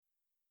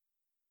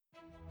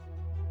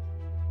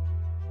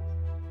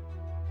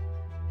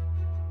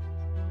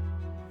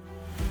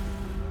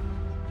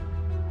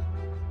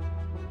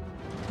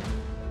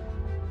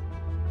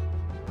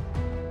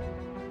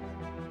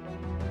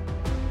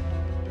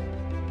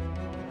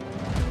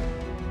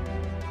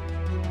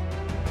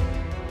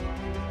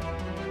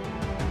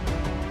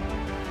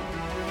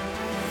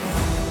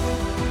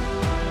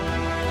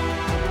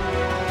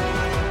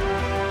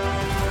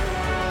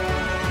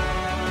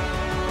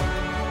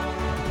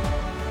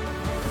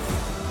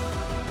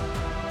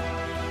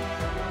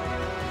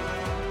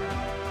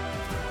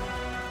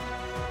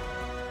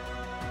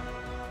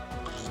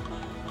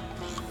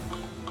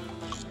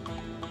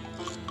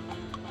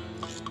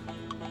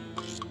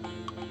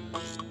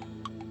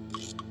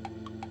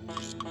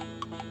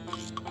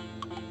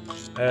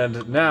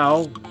And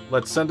now,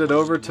 let's send it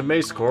over to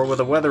Mace Corps with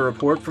a weather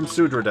report from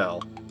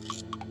Sudradel.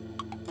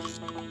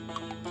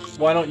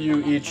 Why don't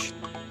you each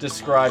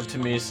describe to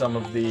me some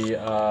of the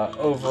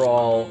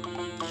overall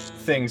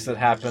things that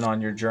happen on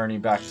your journey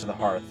back to the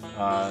Hearth,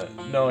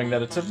 knowing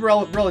that it's a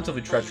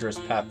relatively treacherous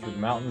path through the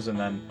mountains and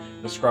then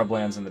the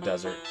scrublands and the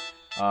desert.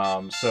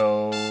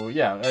 So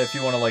yeah, if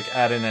you want to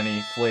add in any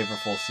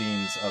flavorful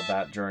scenes of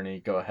that journey,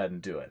 go ahead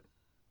and do it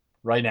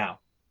right now.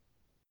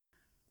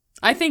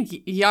 I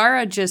think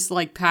Yara just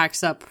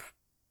packs up.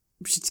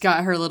 She's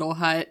got her little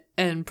hut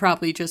and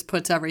probably just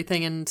puts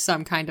everything in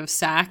some kind of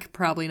sack,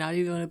 probably not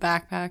even a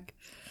backpack.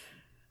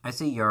 I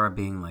see Yara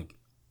being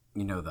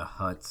the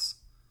huts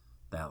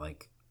that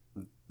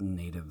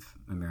Native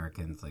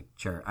Americans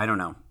I don't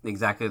know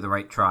exactly the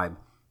right tribe,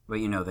 but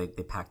they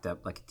packed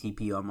up like a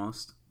teepee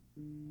almost,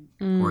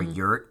 or a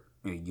yurt,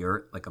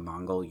 like a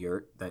Mongol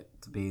yurt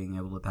that's being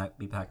able to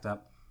be packed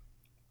up.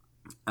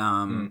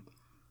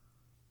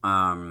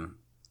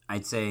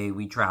 I'd say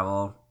we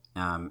travel.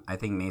 I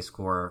think Mace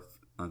Corps,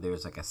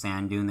 there's a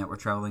sand dune that we're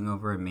traveling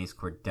over, and Mace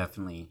Corps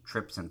definitely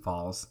trips and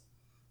falls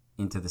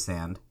into the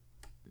sand.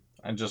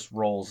 And just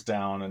rolls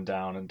down and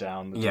down and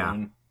down the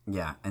dune.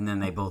 Yeah, and then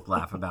they both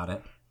laugh about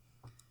it.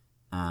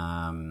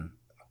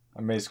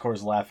 Mace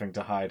Corps laughing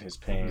to hide his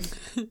pain.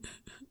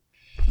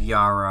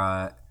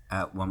 Yara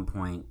at one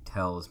point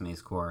tells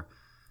Mace Corps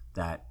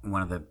that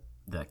one of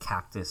the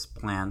cactus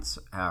plants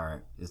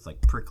is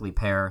prickly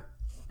pear.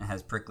 It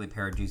has prickly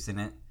pear juice in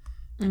it.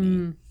 And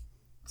he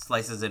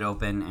slices it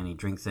open and he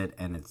drinks it,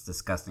 and it's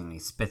disgusting. He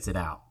spits it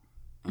out.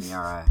 And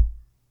Yara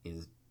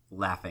is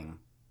laughing.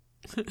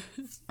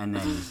 And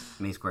then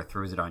Mace Corps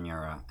throws it on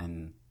Yara,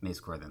 and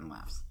Mace Corps then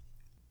laughs.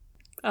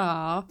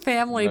 Aw,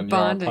 family and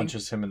bonding. Yara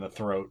punches him in the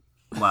throat.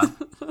 What?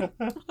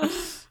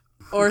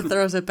 Or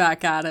throws it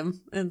back at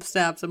him and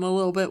stabs him a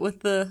little bit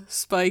with the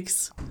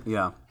spikes.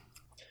 Yeah.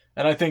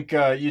 And I think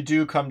you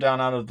do come down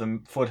out of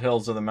the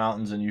foothills of the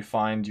mountains, and you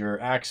find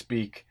your axe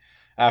beak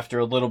after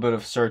a little bit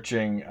of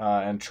searching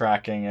and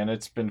tracking, and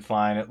it's been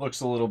fine. It looks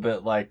a little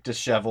bit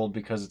disheveled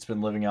because it's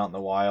been living out in the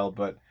wild,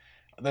 but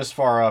this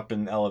far up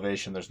in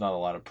elevation, there's not a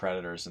lot of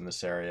predators in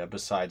this area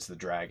besides the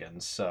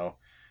dragons. So,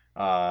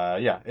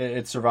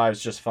 it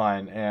survives just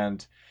fine.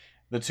 And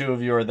the two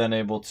of you are then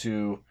able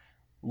to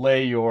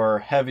lay your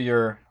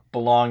heavier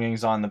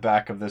belongings on the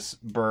back of this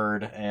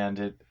bird, and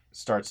it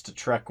starts to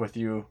trek with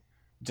you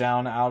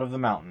down out of the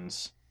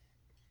mountains.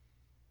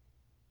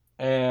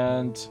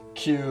 And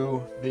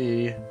cue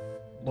the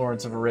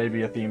Lawrence of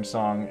Arabia theme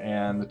song,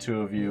 and the two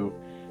of you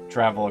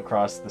travel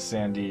across the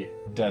sandy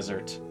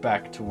desert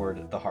back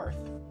toward the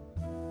Hearth.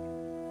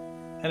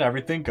 And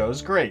everything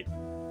goes great.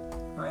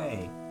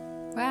 Hooray.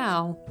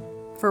 Wow.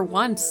 For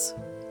once,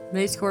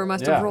 Mace Corps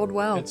must have rolled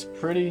well. It's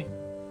pretty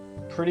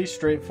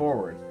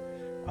straightforward.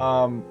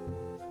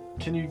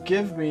 Can you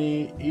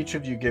each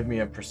of you give me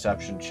a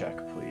perception check,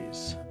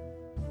 please?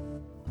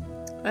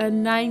 A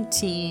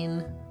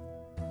 19.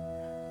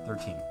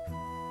 13.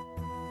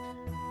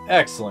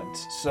 Excellent.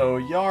 So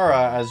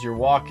Yara, as you're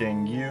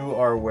walking, you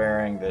are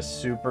wearing this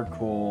super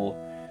cool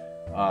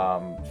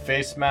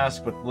face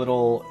mask with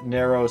little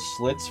narrow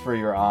slits for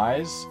your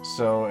eyes.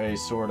 So a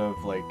sort of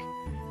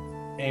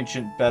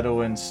ancient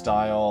Bedouin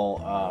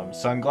style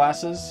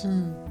sunglasses.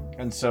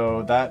 And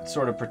so that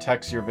sort of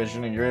protects your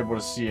vision, and you're able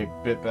to see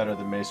a bit better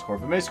than Mace Corps.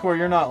 But Mace Corps,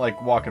 you're not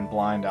walking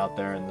blind out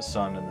there in the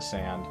sun and the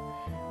sand.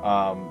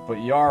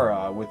 But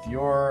Yara, with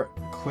your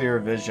clear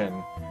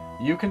vision,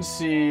 you can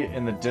see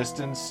in the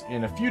distance,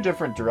 in a few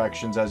different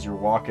directions as you're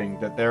walking,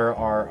 that there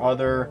are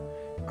other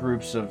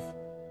groups of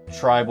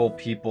tribal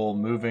people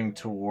moving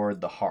toward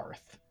the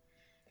Hearth.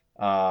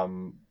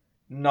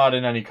 Not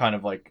in any kind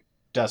of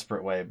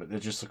desperate way, but it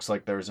just looks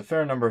like there's a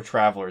fair number of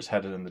travelers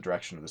headed in the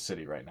direction of the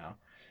city right now.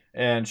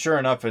 And sure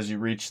enough, as you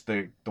reach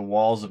the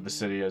walls of the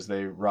city, as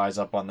they rise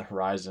up on the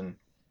horizon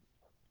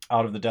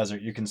out of the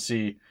desert, you can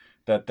see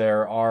that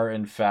there are,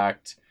 in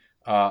fact,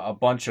 a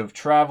bunch of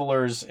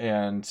travelers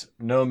and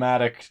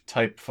nomadic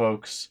type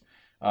folks.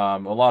 A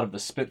lot of the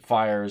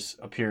Spitfires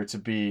appear to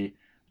be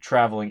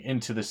traveling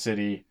into the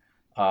city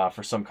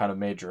for some kind of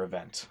major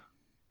event.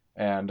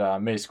 And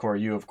Mace Corps,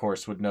 you, of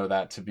course, would know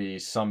that to be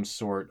some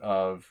sort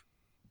of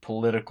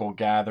political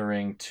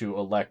gathering to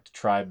elect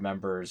tribe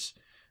members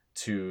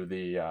to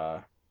the,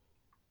 I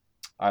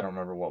don't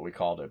remember what we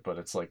called it, but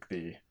it's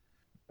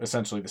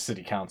essentially the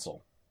city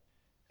council.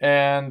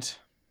 And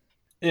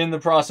in the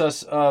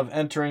process of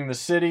entering the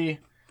city,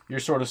 you're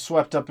sort of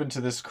swept up into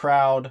this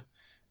crowd,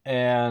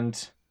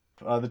 and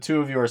the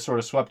two of you are sort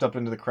of swept up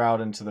into the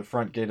crowd, into the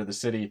front gate of the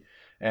city,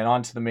 and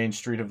onto the main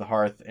street of the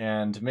Hearth.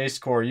 And Mace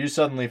Corps, you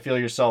suddenly feel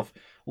yourself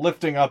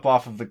lifting up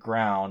off of the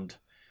ground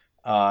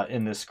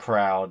in this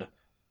crowd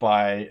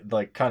by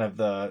kind of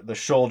the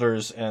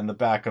shoulders and the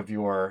back of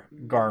your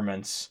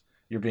garments.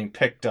 You're being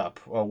picked up.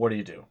 What do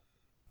you do?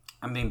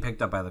 I'm being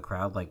picked up by the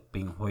crowd,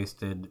 being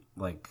hoisted,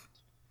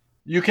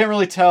 You can't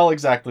really tell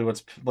exactly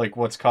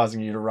what's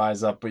causing you to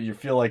rise up, but you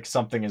feel like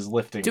something is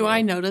lifting you. Do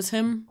I notice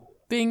him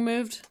being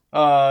moved?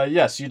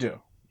 Yes, you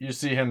do. You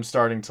see him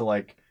starting to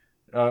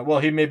Well,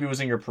 he maybe was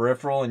in your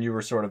peripheral, and you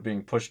were sort of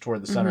being pushed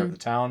toward the center of the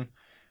town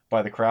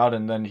by the crowd,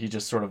 and then he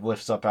just sort of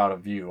lifts up out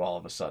of view all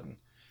of a sudden.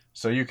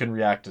 So you can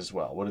react as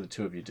well. What do the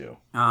two of you do?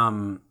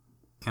 Can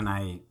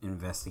I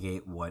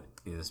investigate how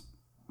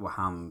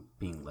I'm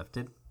being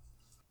lifted?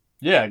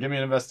 Yeah, give me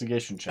an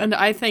investigation check. And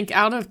I think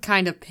out of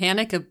kind of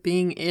panic of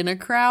being in a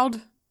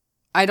crowd,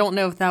 I don't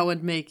know if that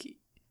would make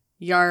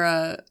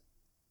Yara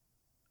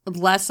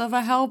less of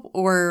a help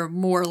or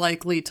more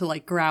likely to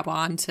like grab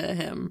onto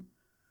him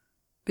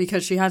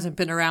because she hasn't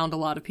been around a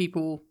lot of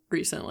people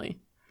recently.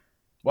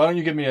 Why don't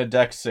you give me a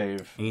dex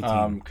save?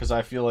 18. Because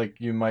I feel like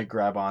you might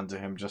grab onto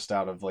him just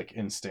out of like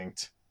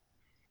instinct.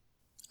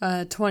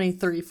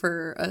 23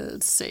 for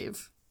a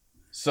save.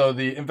 So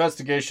the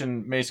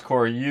investigation, Mace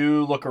Core,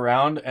 you look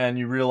around and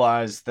you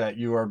realize that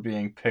you are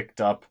being picked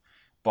up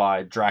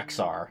by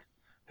Draxar,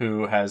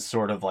 who has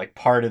sort of like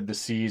parted the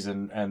seas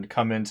and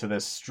come into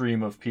this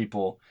stream of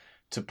people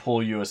to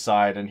pull you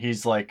aside. And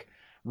he's like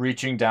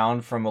reaching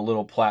down from a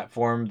little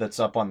platform that's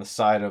up on the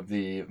side of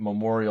the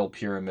memorial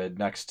pyramid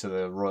next to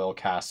the royal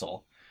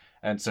castle.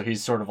 And so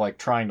he's sort of like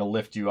trying to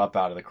lift you up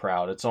out of the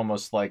crowd. It's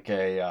almost like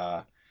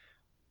a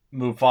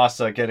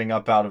Mufasa getting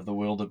up out of the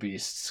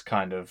wildebeests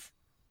kind of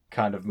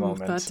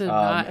moment. That did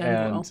not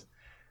end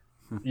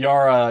well.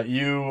 Yara,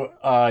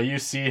 you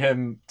see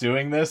him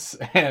doing this,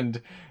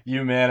 and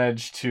you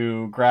manage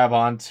to grab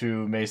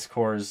onto Mace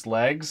Core's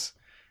legs,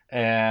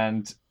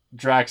 and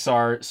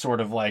Draxar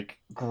sort of like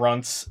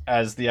grunts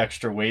as the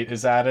extra weight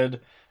is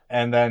added,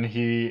 and then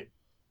he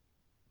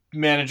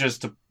manages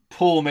to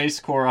pull Mace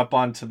Core up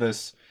onto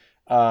this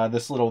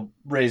little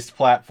raised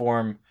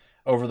platform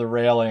over the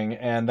railing,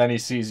 and then he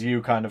sees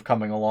you kind of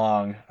coming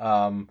along,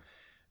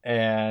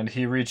 and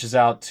he reaches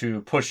out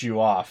to push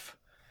you off.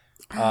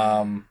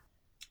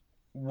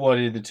 What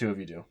did the two of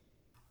you do?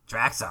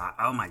 Draxar,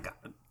 oh my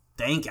god.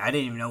 Thank you. I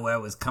didn't even know where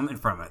it was coming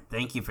from.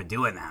 Thank you for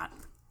doing that.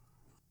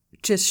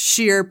 Just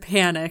sheer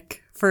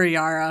panic for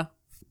Yara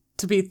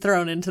to be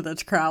thrown into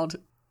this crowd.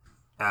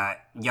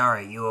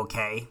 Yara, you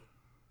okay?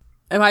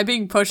 Am I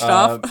being pushed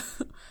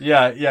off?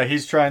 Yeah,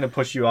 he's trying to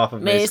push you off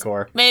of Mace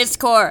Core. Mace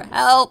Core,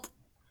 help!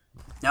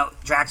 No,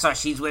 Draxar,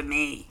 she's with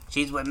me.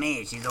 She's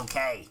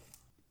okay.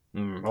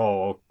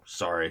 Oh,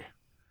 sorry.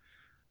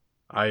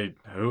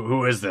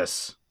 Who is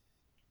this?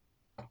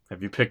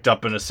 Have you picked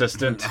up an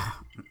assistant?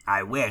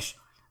 I wish.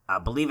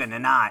 Believe it or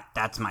not,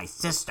 that's my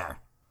sister.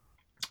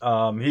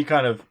 He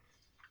kind of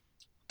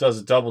does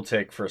a double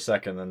take for a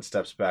second, then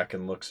steps back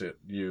and looks at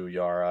you,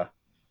 Yara.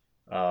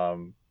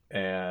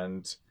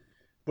 And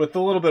with a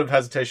little bit of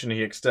hesitation,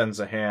 he extends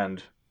a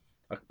hand,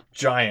 a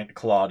giant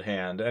clawed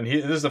hand. And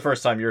this is the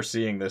first time you're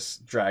seeing this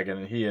dragon,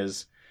 and he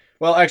is...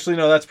 Well, actually,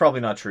 no, that's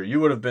probably not true. You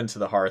would have been to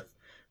the Hearth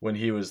when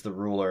he was the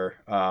ruler,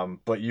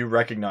 but you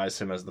recognize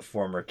him as the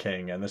former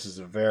king, and this is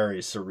a very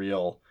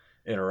surreal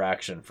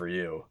interaction for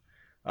you,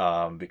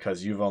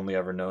 because you've only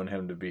ever known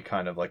him to be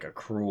kind of like a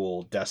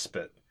cruel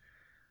despot.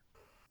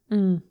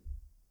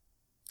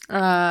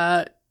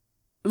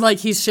 Like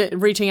he's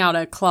reaching out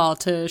a claw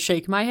to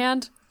shake my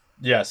hand?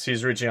 Yes,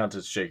 he's reaching out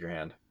to shake your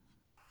hand.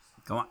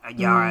 Go on,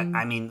 Yara.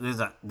 I mean,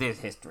 there's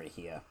history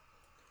here.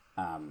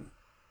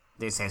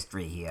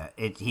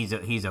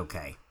 He's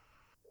okay.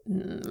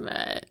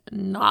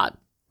 Not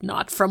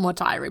from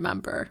what I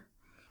remember.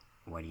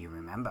 What do you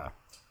remember?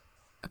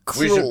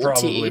 Cruelty. We should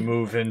probably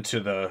move into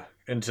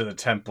the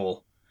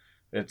temple.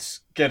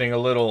 It's getting a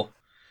little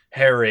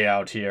hairy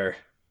out here.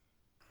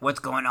 What's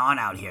going on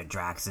out here,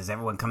 Drax? Is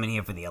everyone coming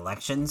here for the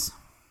elections?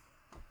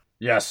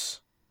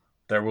 Yes.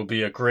 There will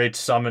be a great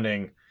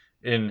summoning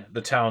in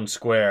the town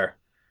square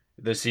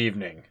this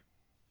evening.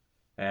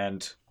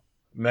 And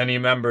many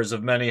members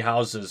of many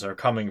houses are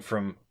coming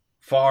from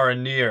far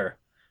and near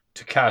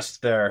to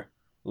cast their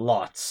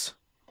lots.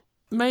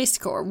 Mace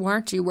Core,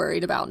 weren't you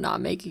worried about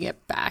not making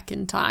it back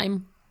in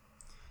time?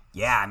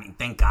 Yeah, I mean,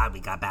 thank God we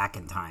got back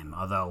in time.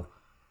 Although,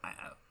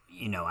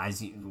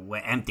 we're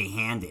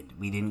empty-handed.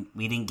 We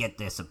didn't get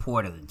the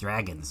support of the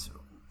dragons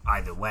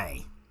either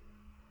way.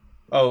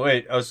 Oh,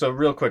 wait. Oh, so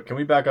real quick, can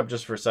we back up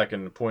just for a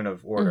second? Point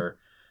of order.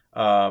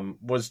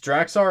 Was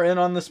Draxar in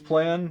on this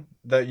plan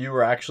that you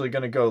were actually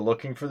going to go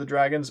looking for the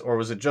dragons, or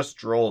was it just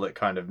Droll that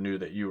kind of knew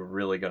that you were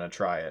really going to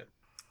try it?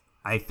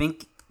 I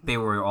think they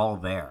were all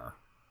there.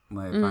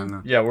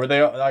 Yeah, were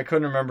they? I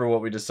couldn't remember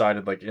what we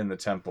decided, like, in the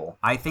temple.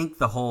 I think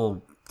the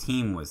whole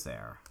team was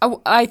there.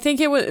 Oh, I think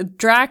it was...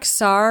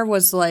 Draxar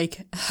was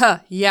like,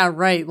 yeah,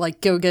 right, like,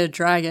 go get a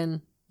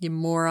dragon, you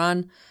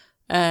moron.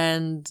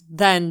 And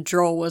then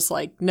Droll was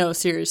like, no,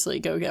 seriously,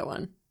 go get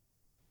one.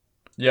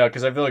 Yeah,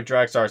 because I feel like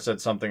Draxar said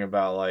something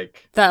about,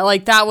 like... that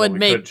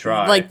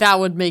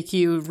would make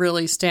you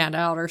really stand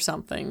out or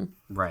something.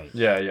 Right.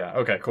 Yeah.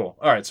 Okay, cool.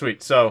 All right,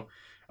 sweet. So...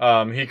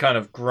 he kind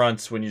of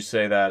grunts when you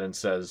say that and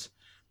says,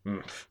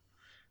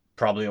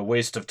 probably a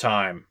waste of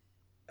time.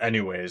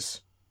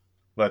 Anyways,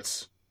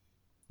 let's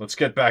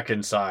get back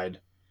inside.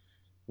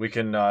 We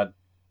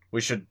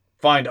should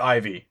find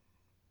Ivy.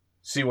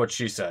 See what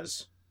she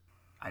says.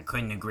 I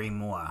couldn't agree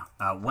more.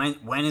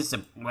 When does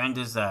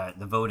the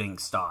voting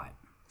start?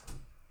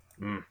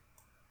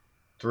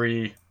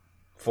 3-4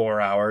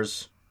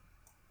 hours.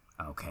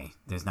 Okay,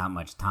 there's not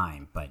much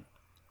time, but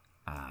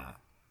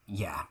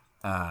yeah,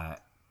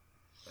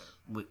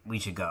 we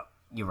should go.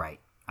 You're right.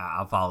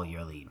 I'll follow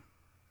your lead.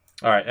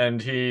 All right,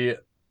 and he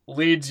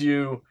leads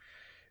you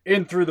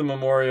in through the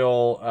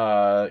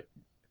memorial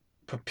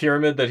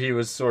pyramid that he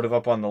was sort of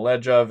up on the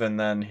ledge of, and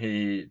then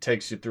he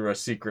takes you through a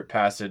secret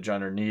passage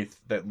underneath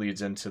that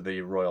leads into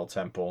the royal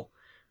temple.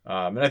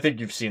 And I think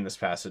you've seen this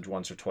passage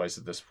once or twice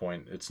at this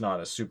point. It's not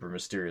a super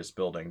mysterious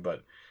building,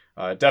 but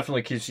it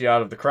definitely keeps you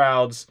out of the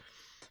crowds.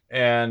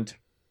 And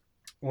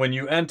when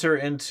you enter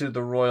into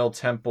the royal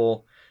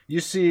temple, you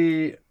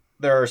see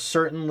there are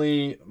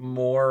certainly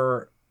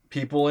more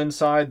people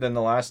inside than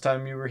the last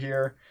time you were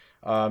here.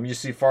 You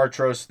see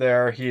Fartros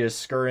there. He is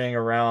scurrying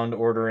around,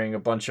 ordering a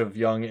bunch of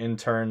young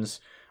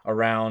interns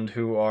around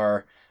who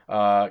are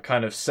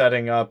kind of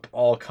setting up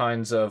all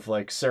kinds of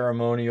like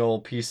ceremonial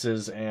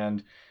pieces,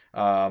 and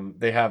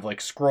they have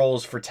like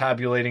scrolls for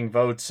tabulating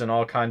votes and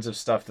all kinds of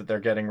stuff that they're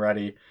getting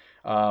ready.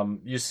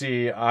 You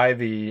see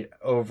Ivy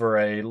over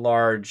a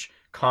large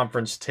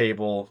conference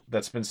table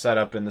that's been set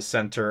up in the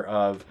center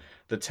of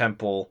the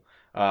temple,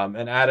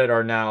 and at it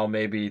are now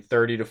maybe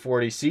 30 to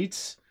 40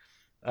 seats.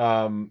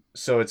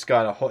 So it's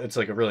got it's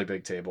like a really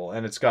big table,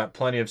 and it's got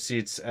plenty of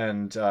seats,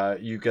 and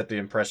you get the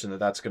impression that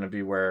that's going to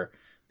be where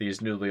these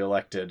newly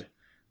elected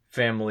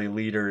family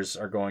leaders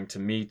are going to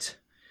meet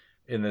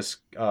in this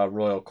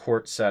royal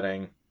court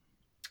setting.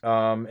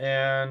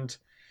 And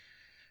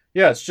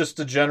yeah, it's just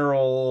a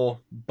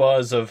general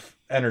buzz of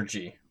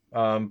energy.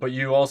 But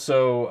you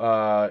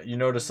also you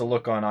notice a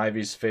look on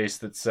Ivy's face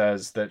that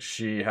says that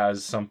she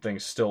has something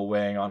still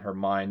weighing on her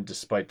mind,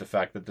 despite the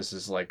fact that this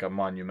is like a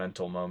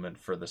monumental moment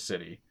for the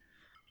city.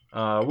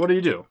 What do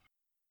you do?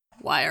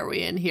 Why are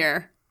we in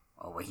here?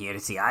 Oh, we're here to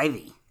see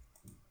Ivy.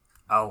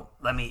 Oh,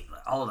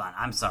 hold on.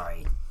 I'm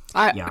sorry.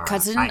 Yara,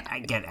 cousin? I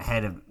get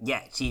ahead of...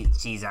 Yeah,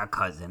 she's our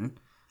cousin.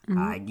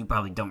 Mm-hmm. You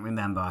probably don't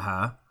remember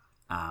her.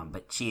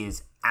 But she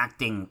is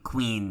acting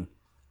queen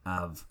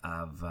of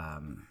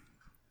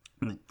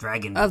the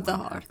dragon... Of the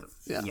Hearth.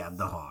 Yeah, of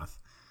the Hearth.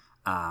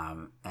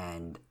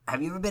 And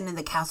have you ever been in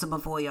the castle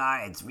before,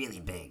 Yara? It's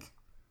really big.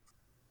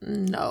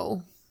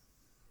 No,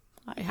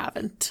 I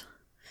haven't.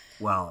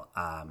 Well,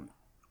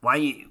 why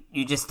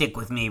you just stick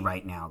with me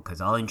right now,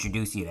 because I'll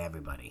introduce you to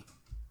everybody.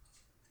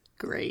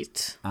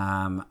 Great.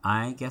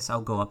 I guess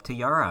I'll go up to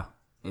Yara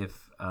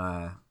if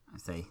I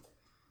say,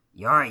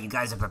 Yara, you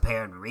guys are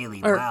prepared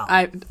really well.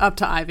 Up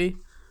to Ivy.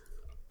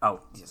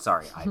 Oh,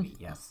 sorry, Ivy.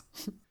 Yes.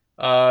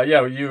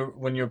 Yeah.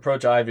 When you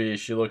approach Ivy,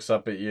 she looks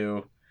up at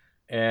you,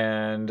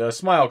 and a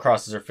smile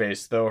crosses her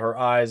face, though her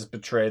eyes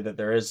betray that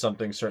there is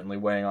something certainly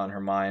weighing on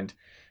her mind.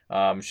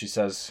 She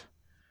says,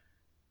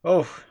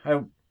 "Oh,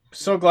 I'm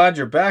so glad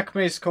you're back,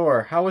 Mace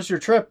Core. How was your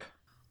trip?"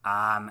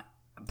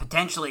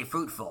 Potentially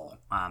fruitful.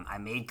 I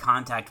made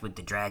contact with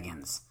the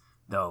dragons,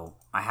 though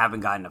I haven't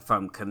gotten a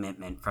firm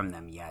commitment from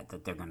them yet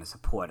that they're going to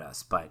support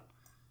us, but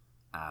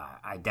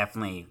I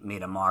definitely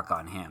made a mark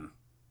on him.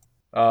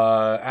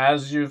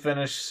 As you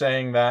finish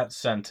saying that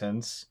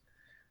sentence,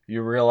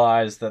 you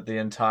realize that the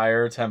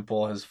entire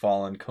temple has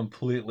fallen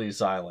completely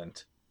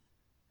silent,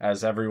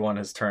 as everyone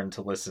has turned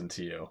to listen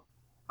to you.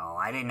 Oh,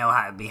 I didn't know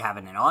how I'd be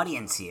having an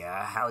audience here.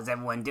 How's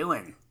everyone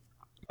doing?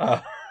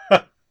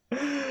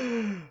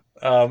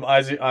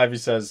 Ivy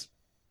says,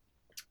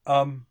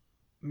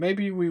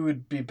 maybe we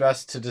would be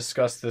best to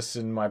discuss this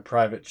in my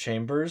private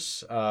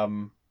chambers.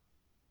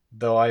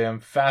 Though I am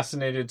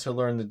fascinated to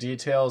learn the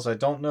details, I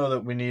don't know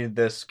that we need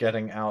this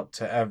getting out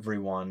to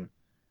everyone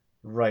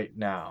right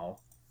now.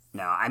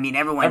 No, I mean,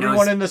 everyone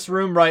knows... in this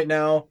room right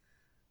now,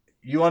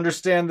 you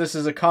understand this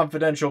is a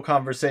confidential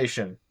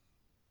conversation.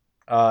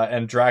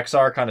 And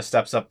Draxar kind of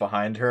steps up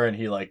behind her, and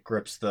he like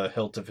grips the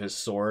hilt of his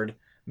sword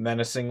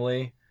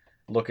menacingly,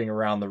 looking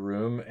around the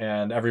room,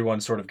 and everyone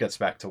sort of gets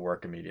back to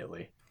work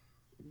immediately.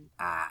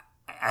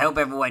 I hope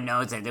everyone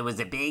knows that it was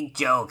a big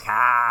joke.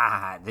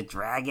 The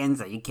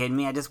dragons? Are you kidding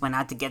me? I just went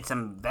out to get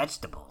some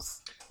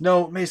vegetables.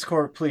 No, Mace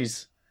Court,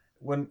 please.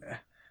 When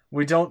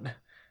we don't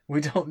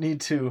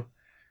need to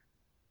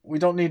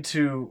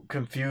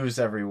confuse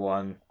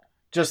everyone.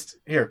 Just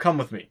here, come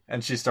with me.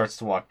 And she starts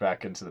to walk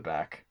back into the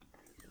back.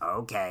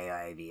 Okay,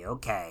 Ivy,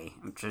 okay.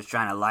 I'm just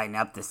trying to lighten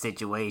up the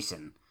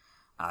situation.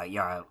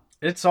 Yara.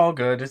 It's all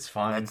good, it's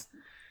fine.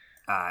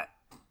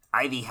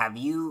 Ivy, do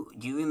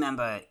you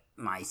remember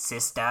my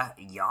sister,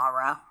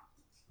 Yara?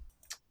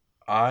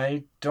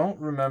 I don't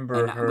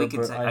remember her. I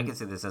can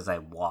say this as I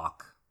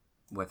walk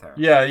with her.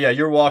 Yeah,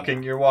 you're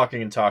walking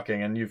and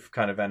talking, and you've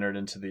kind of entered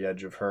into the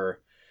edge of her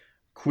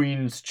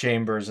queen's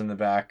chambers in the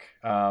back.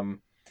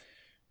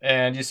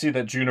 And you see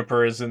that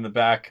Juniper is in the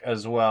back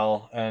as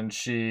well, and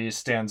she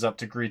stands up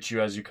to greet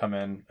you as you come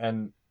in.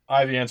 And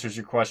Ivy answers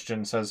your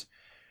question, says,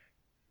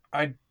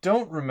 I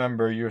don't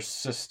remember your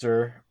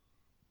sister,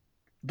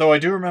 though I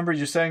do remember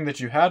you saying that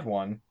you had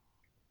one.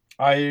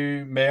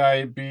 May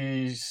I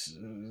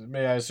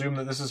assume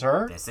that this is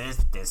her? This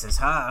is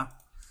her.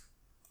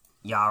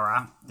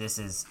 Yara, this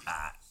is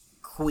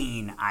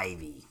Queen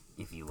Ivy,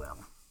 if you will.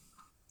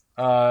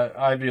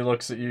 Ivy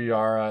looks at you,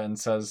 Yara, and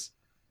says,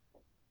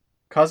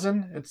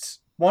 "Cousin, it's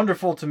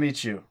wonderful to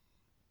meet you."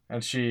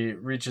 And she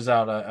reaches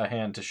out a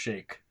hand to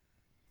shake.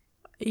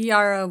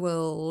 Yara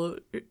will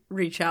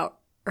reach out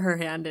her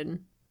hand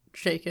and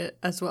shake it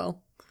as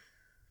well.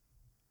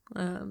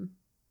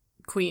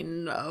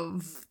 Queen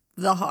of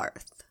the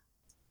Hearth.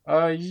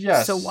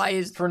 Yes. So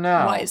for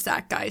now. why is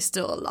that guy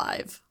still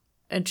alive?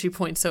 And she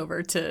points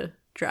over to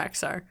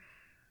Draxar.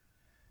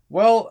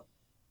 Well,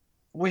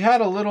 we had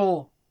a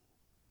little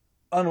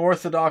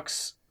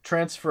unorthodox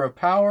transfer of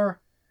power.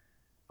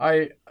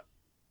 The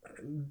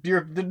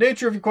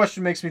nature of your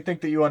question makes me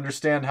think that you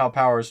understand how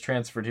power is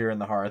transferred here in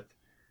the Hearth,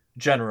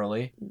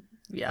 generally.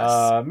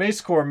 Yes.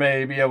 Mace Corps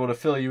may be able to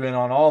fill you in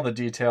on all the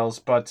details,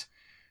 but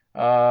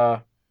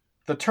the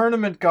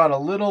tournament got a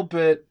little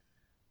bit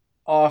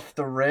off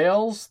the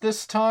rails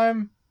this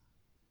time,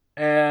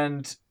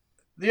 and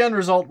the end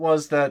result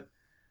was that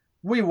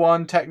we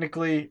won,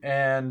 technically,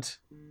 and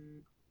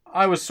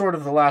I was sort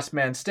of the last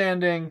man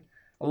standing,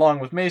 along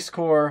with Mace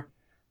Corps,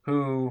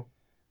 who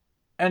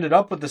ended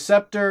up with the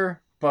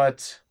scepter,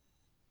 but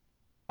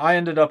I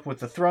ended up with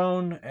the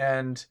throne,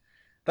 and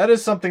that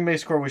is something,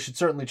 Mace Corps, we should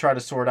certainly try to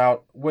sort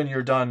out when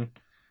you're done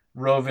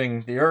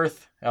roving the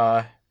earth.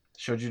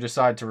 Should you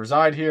decide to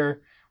reside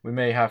here, we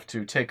may have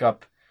to take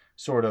up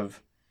sort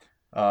of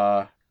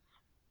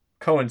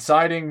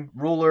coinciding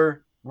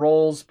ruler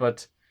roles,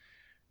 but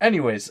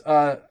anyways,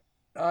 I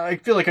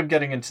feel like I'm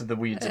getting into the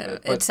weeds a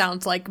bit. But it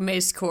sounds like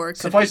Mace Corps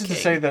could suffice be it to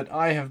king. say that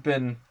I have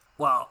been...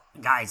 Well,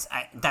 guys,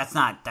 that's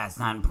not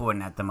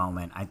important at the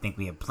moment. I think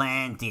we have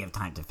plenty of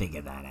time to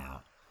figure that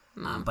out.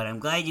 But I'm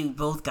glad you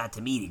both got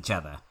to meet each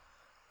other.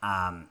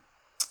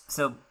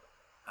 So,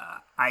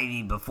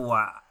 Ivy, before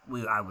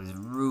I was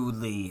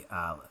rudely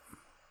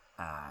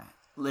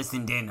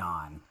listened in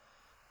on.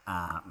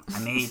 I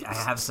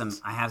have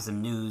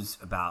some news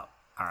about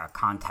our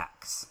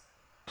contacts.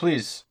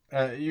 Please,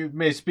 you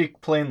may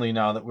speak plainly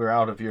now that we're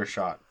out of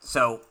earshot.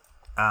 So,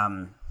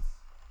 the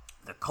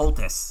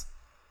cultists,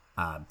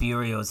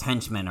 Burio's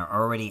henchmen, are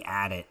already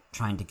at it,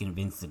 trying to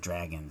convince the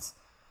dragons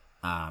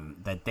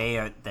that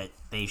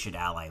they should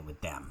ally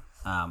with them.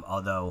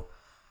 Although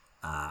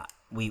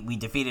we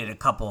defeated a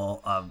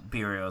couple of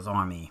Burio's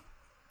army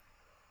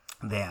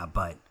there,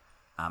 but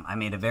I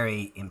made a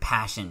very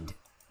impassioned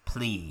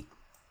plea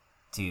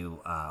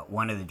to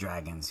one of the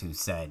dragons who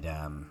said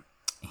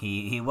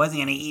he wasn't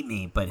going to eat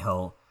me, but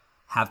he'll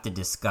have to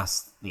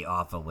discuss the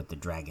offer with the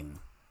dragon.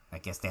 I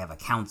guess they have a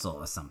council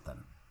or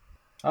something.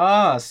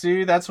 Ah,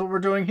 see, that's what we're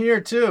doing here,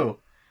 too.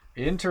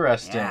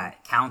 Interesting. Yeah,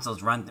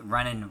 council's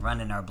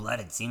running our blood,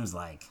 it seems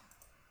like.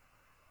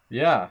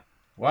 Yeah.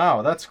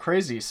 Wow, that's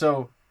crazy.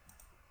 So,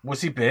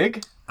 was he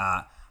big?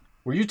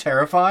 Were you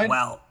terrified?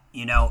 Well,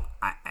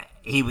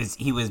 he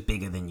was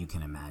bigger than you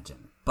can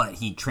imagine. But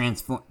he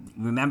transformed.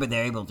 Remember,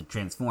 they're able to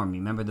transform.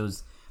 Remember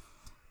those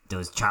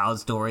child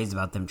stories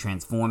about them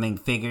transforming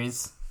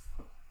figures?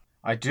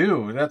 I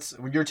do.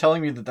 You're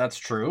telling me that that's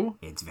true?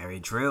 It's very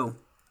true.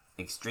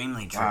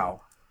 Extremely true.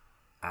 Wow.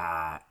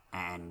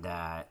 And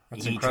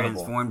That's he incredible.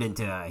 transformed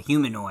into a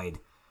humanoid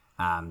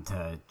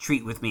to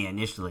treat with me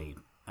initially,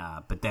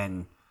 but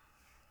then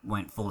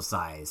went full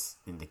size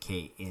in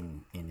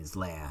in his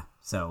lair.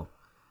 So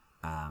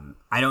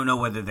I don't know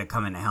whether they're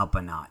coming to help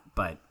or not,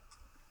 but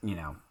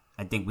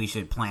I think we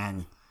should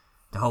plan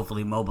to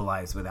hopefully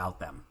mobilize without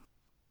them.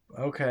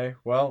 Okay,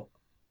 well,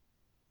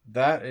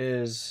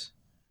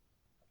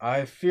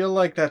 I feel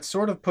like that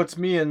sort of puts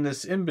me in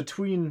this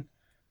in-between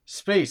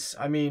space.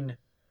 I mean,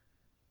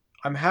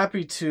 I'm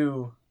happy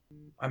to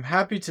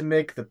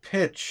make the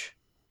pitch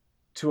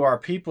to our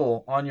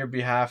people on your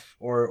behalf,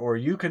 or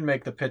you can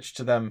make the pitch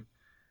to them,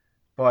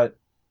 but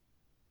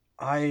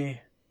I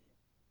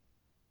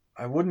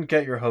wouldn't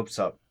get your hopes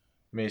up,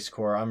 Mace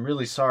Corps. I'm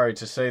really sorry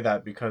to say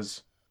that,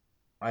 because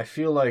I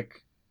feel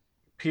like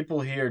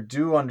people here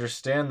do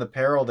understand the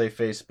peril they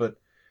face, but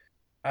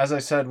as I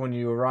said when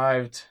you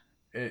arrived,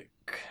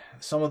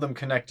 some of them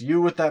connect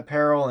you with that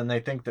peril, and they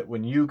think that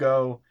when you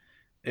go,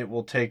 it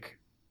will take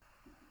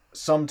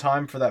some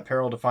time for that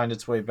peril to find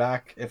its way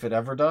back, if it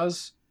ever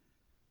does.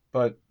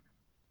 But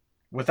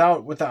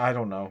without I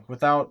don't know,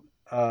 without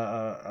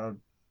a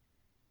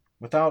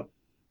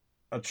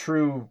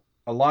true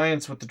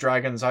alliance with the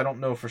dragons, I don't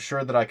know for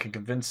sure that I can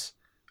convince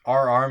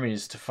our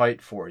armies to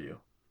fight for you.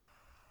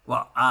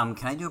 Well, can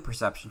I do a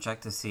perception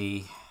check to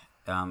see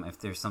if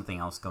there's something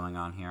else going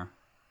on here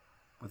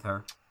with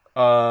her?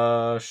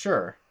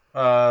 Sure.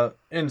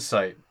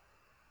 Insight.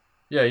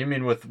 Yeah, you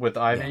mean with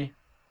Ivy? Yeah.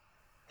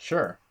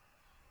 Sure.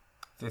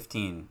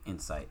 15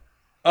 insight.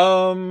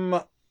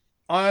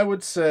 I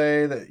would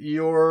say that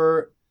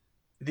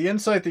the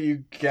insight that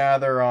you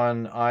gather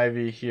on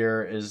Ivy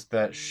here is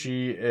that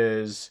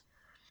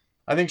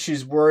I think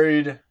she's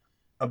worried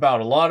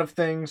about a lot of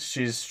things.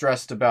 She's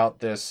stressed about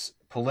this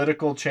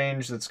political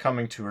change that's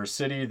coming to her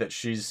city that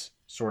she's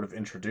sort of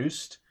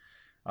introduced.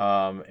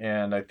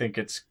 And I think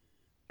it's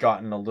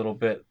gotten a little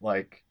bit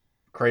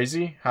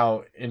crazy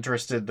how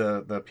interested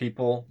the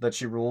people that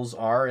she rules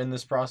are in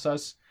this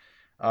process.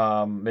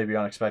 maybe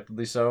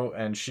unexpectedly so.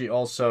 And she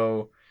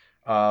also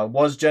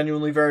was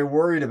genuinely very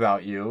worried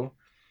about you.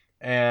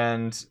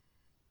 And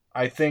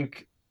I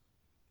think,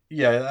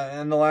 yeah,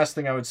 and the last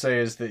thing I would say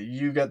is that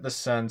you get the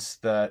sense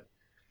that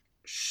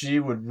she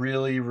would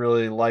really,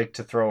 really like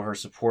to throw her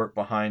support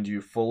behind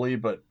you fully,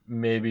 but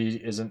maybe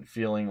isn't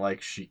feeling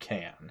like she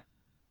can.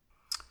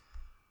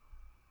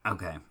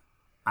 Okay.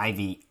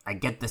 Ivy, I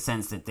get the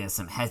sense that there's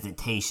some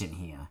hesitation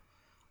here.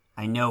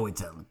 I know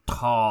it's a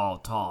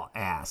tall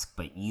ask,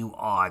 but you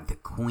are the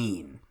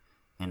queen,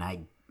 and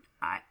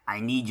I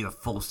need your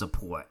full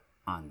support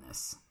on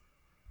this.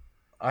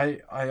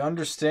 I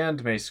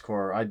understand, Mace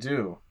Core. I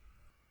do.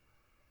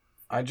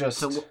 I just...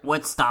 So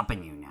what's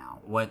stopping you now?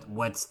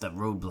 What's the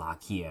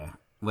roadblock here?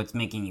 What's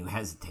making you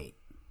hesitate?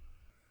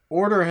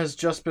 Order has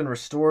just been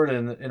restored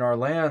in our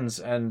lands,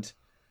 and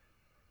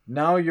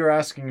now you're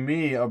asking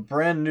me, a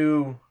brand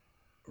new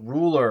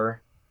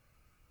ruler,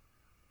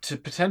 to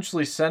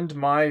potentially send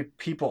my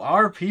people,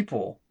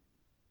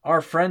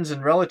 our friends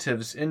and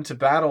relatives, into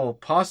battle,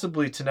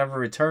 possibly to never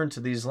return to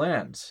these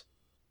lands.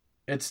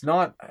 It's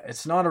not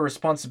a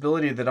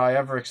responsibility that I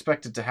ever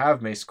expected to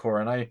have, Mace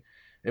Core, and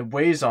it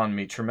weighs on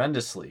me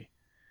tremendously.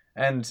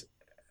 And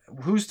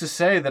who's to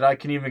say that I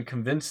can even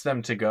convince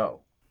them to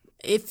go?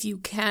 If you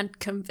can't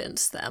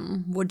convince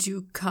them, would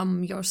you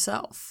come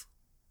yourself?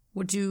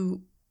 Would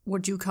you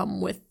come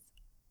with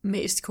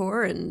Mace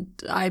Core,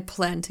 and I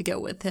plan to go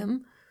with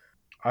him?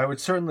 I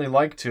would certainly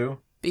like to.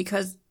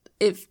 Because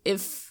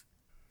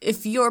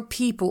if your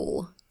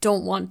people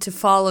don't want to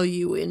follow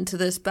you into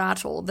this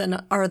battle,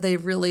 then are they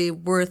really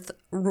worth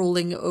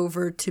ruling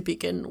over to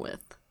begin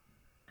with?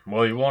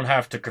 Well, you won't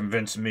have to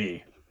convince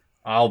me.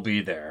 I'll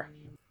be there.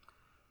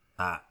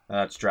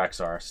 That's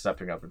Draxar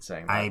stepping up and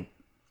saying that.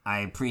 I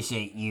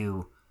appreciate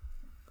you,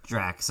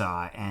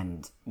 Draxar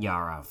and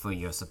Yara, for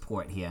your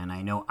support here. And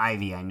I know,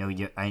 Ivy,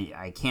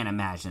 I can't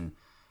imagine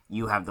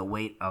you have the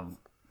weight of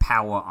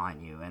power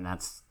on you. And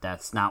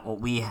that's not what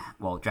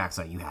well,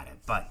 Draxar, you had it.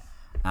 But,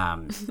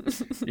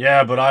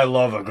 yeah, but I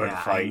love a good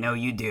fight. I know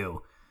you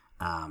do.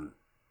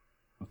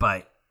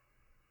 But,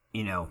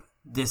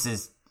 this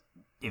is,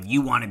 if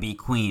you want to be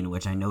queen,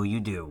 which I know you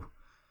do,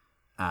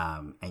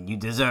 and you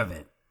deserve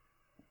it,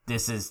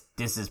 this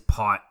is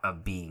part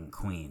of being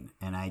queen.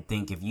 And I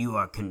think if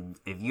your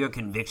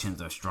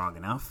convictions are strong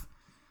enough,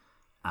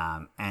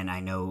 and I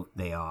know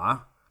they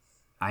are,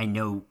 I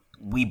know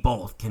we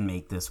both can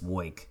make this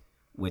work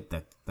with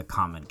the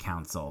Common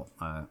Council.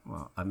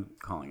 Well, I'm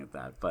calling it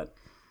that, but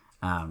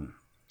I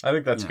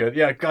think that's good.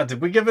 Yeah, God, did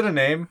we give it a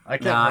name? I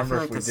can't remember I feel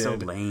like if we it's did. so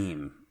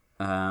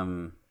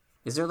lame.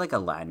 Is there like a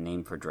Latin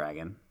name for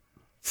dragon?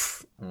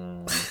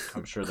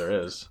 I'm sure there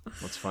is.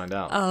 Let's find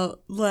out.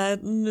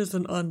 Latin is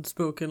an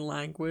unspoken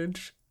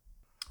language.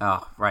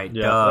 Oh, right.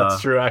 Yeah, duh.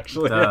 that's true,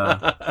 actually.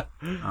 Oh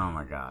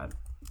my god.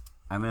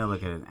 I'm gonna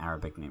look at an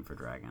Arabic name for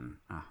dragon.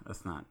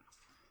 That's not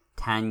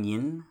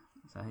Tanyan.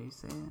 Is that how you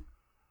say it?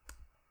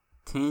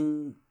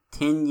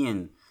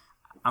 Tinyan.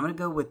 I'm gonna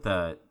go with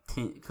the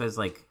because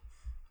like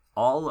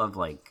all of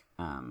like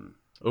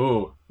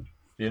Ooh,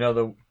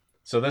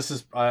 So this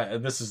is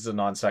a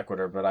non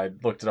sequitur, but I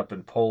looked it up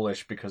in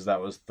Polish because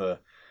that was the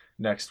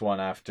next one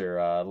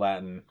after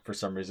Latin for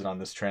some reason on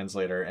this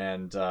translator,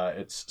 and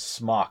it's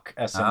Smok,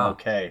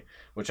 Smok,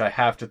 which I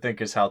have to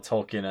think is how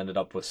Tolkien ended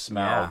up with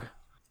Smaug.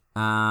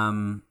 Yeah.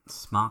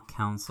 Smok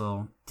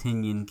Council,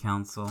 Tinyan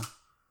Council.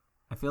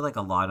 I feel like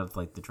a lot of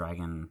like the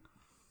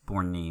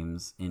dragon-born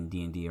names in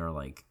D&D are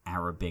like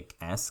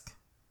Arabic-esque.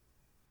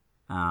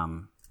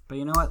 But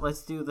you know what?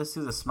 Let's do the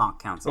Smok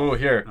Council. Oh,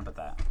 here. How about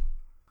that?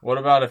 What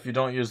about if you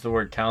don't use the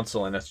word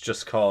council and it's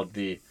just called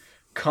the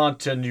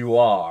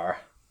continuar?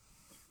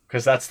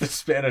 Because that's the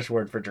Spanish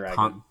word for dragon.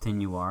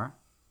 Continuar?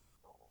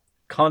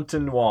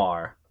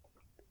 Continuar.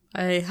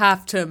 I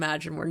have to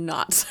imagine we're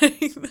not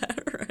saying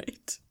that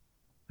right.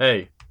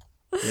 Hey,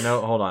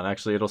 hold on.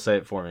 Actually, it'll say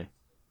it for me.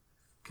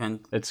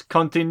 It's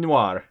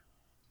continuar.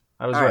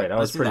 I was right. I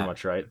was pretty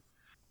much right.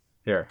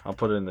 Here, I'll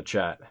put it in the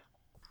chat.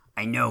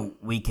 I know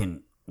we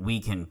can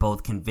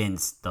both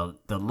convince the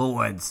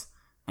lords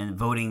and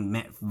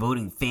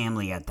voting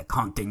family at the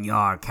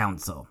Continuar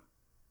Council.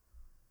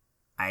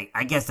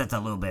 I guess that's a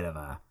little bit of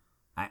a...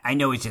 I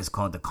know it's just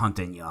called the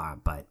Continuar,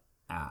 but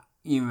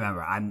you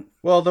remember,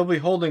 Well, they'll be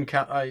holding...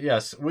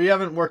 yes, we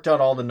haven't worked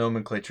out all the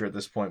nomenclature at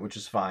this point, which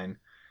is fine.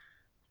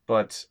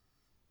 But...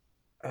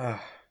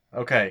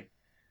 okay.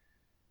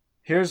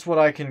 Here's what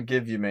I can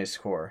give you, Mace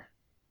Core.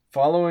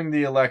 Following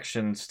the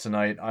elections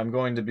tonight, I'm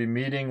going to be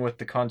meeting with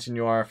the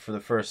Continuar for the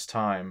first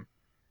time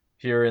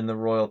here in the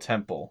Royal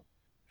Temple.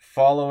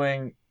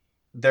 Following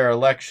their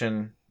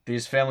election,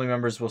 these family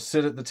members will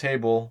sit at the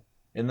table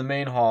in the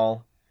main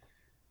hall,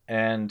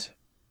 and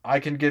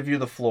I can give you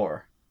the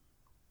floor.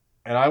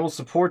 And I will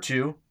support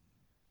you,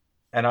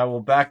 and I will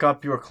back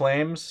up your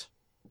claims,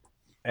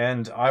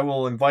 and I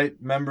will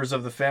invite members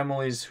of the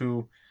families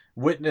who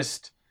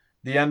witnessed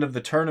the end of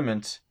the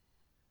tournament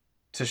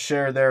to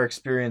share their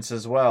experience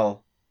as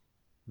well,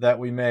 that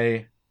we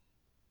may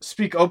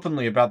speak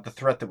openly about the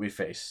threat that we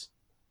face.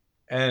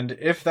 And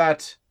if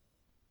that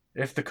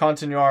if the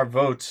Continuar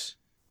votes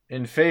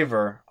in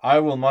favor, I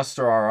will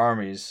muster our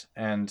armies,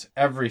 and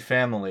every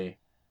family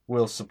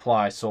will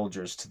supply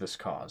soldiers to this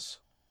cause.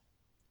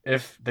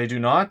 If they do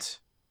not,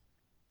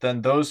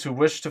 then those who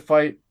wish to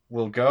fight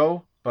will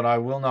go, but I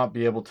will not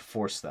be able to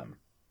force them.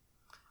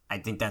 I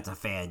think that's a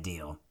fair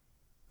deal.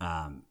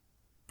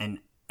 And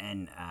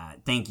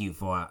thank you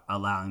for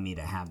allowing me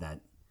to have that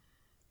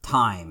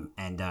time.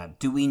 And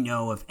do we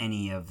know if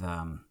any of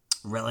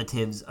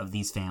relatives of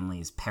these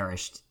families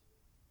perished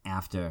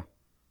after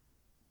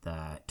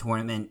the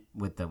tournament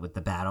with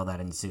the battle that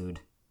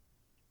ensued?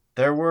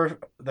 There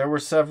were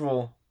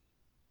several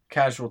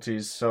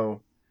casualties,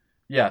 so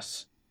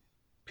yes,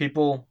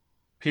 people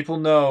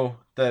know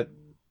that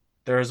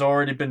there has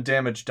already been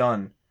damage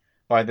done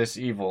by this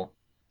evil.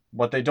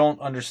 What they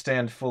don't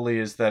understand fully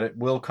is that it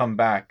will come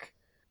back,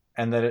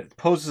 and that it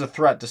poses a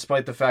threat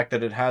despite the fact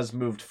that it has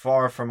moved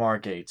far from our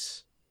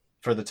gates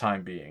for the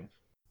time being.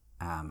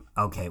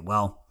 Okay,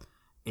 well,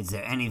 is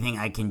there anything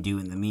I can do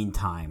in the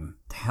meantime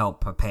to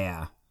help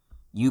prepare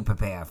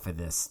for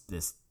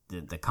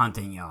the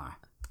Continuar?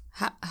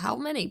 How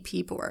many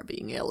people are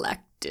being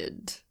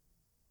elected?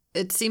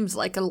 It seems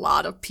like a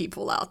lot of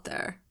people out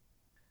there.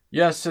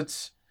 Yes,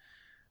 it's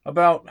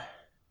about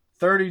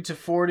 30 to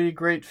 40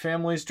 great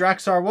families.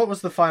 Draxar, what was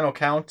the final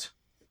count?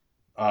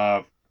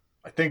 I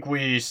think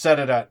we set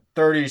it at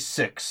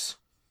 36.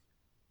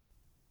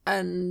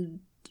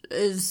 And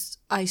is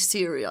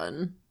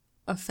Iserion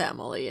a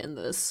family in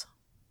this?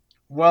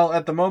 Well,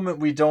 at the moment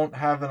we don't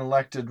have an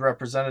elected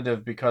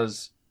representative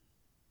because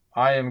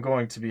I am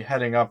going to be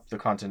heading up the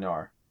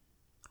Continuar.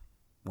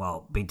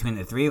 Well, between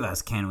the three of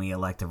us, can we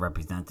elect a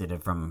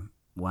representative from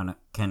one?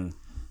 Can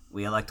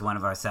we elect one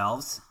of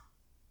ourselves?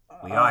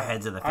 We are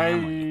heads of the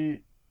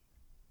family.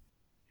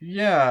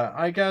 Yeah,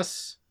 I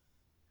guess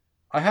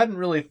I hadn't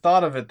really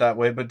thought of it that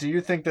way, but do you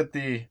think that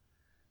the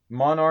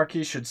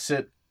monarchy should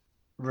sit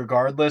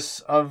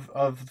regardless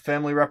of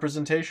family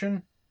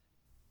representation?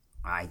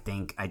 I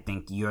think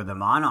you're the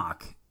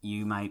monarch.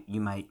 You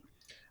might.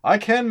 I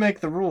can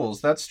make the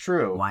rules, that's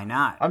true. Why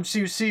not?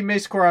 You see,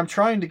 Mace Core, I'm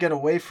trying to get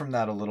away from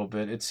that a little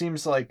bit. It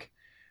seems like,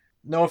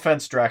 no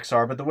offense,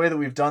 Draxar, but the way that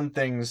we've done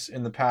things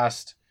in the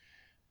past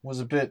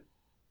was a bit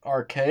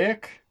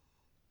archaic.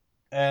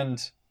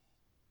 And,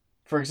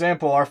 for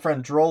example, our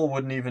friend Droll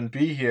wouldn't even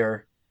be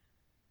here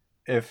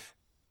if,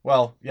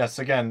 well, yes,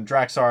 again,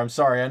 Draxar, I'm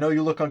sorry. I know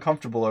you look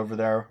uncomfortable over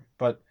there,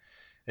 but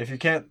if you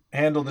can't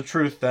handle the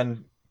truth,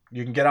 then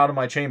you can get out of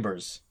my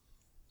chambers.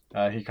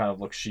 He kind of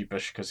looked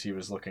sheepish because he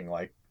was looking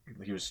like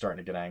he was starting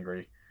to get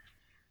angry.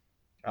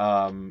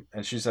 And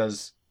she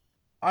says,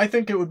 I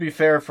think it would be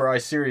fair for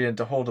Iserion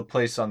to hold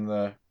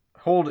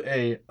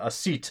a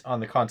seat on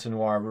the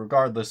Continuar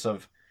regardless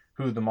of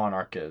who the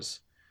monarch is.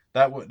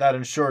 That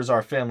ensures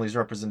our family's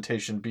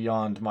representation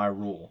beyond my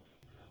rule.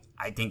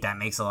 I think that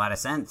makes a lot of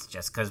sense.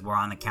 Just because we're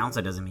on the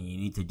council doesn't mean you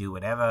need to do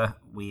whatever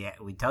we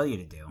tell you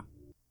to do.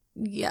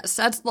 Yes,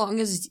 as long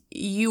as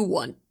you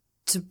want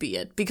to be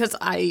it. Because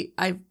I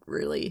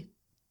really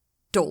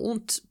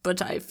don't,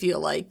 but I feel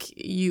like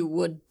you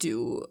would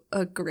do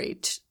a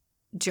great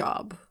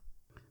job.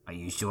 Are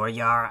you sure,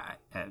 Yara?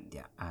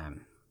 Yeah.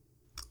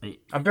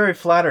 I'm very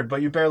flattered,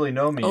 but you barely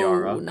know me,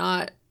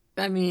 Yara.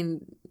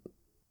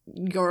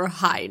 Your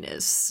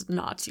Highness,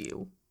 not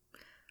you.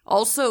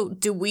 Also,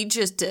 do we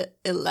just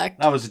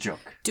elect... That was a joke.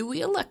 Do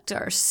we elect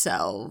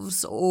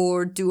ourselves,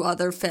 or do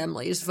other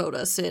families vote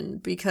us in?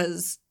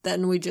 Because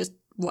then we just,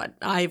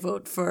 I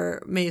vote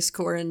for Mace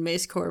Core, and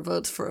Mace Core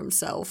votes for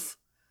himself.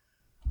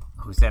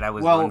 Who said I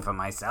was voting for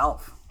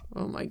myself?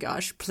 Oh my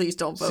gosh, please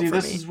don't vote for me. See,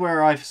 this is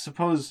where I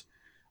suppose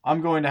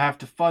I'm going to have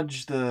to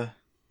fudge the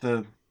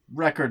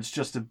records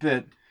just a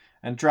bit.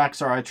 And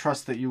Draxar, I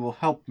trust that you will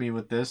help me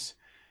with this.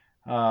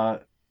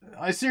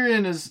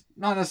 Iserion is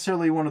not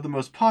necessarily one of the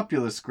most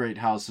populous great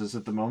houses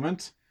at the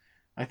moment.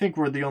 I think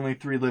we're the only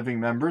 3 living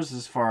members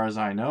as far as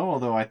I know,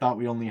 although I thought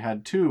we only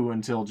had 2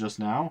 until just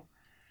now.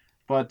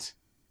 But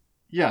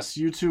yes,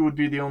 you 2 would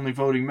be the only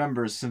voting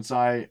members since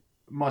I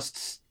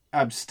must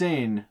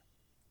abstain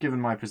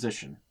given my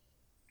position.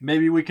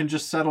 Maybe we can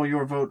just settle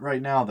your vote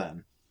right now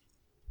then.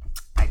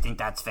 I think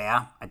that's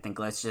fair. I think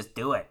let's just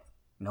do it.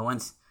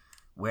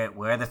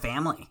 We're the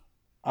family.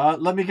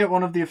 Let me get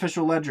one of the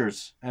official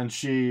ledgers. And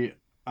she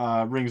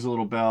rings a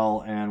little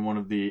bell, and one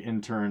of the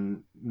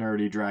intern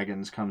nerdy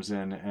dragons comes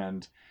in,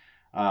 and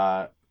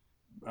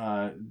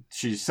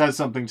she says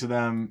something to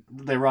them.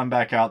 They run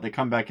back out. They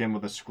come back in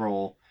with a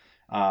scroll,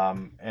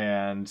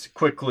 and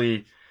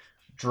quickly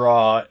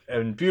draw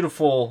in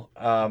beautiful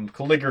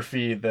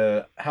calligraphy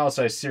the House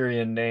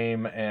Iserion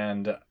name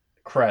and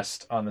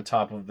crest on the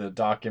top of the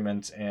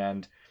document,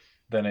 and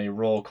then a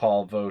roll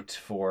call vote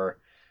for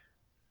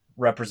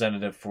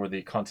representative for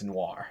the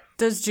Continuar.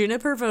 Does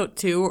Juniper vote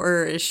too,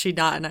 or is she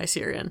not an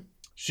Iserion?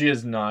 She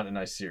is not an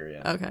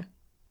Iserion. Okay.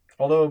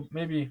 Although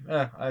maybe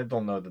I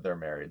don't know that they're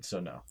married, so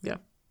no. Yeah.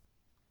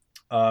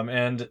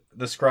 And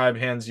the scribe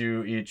hands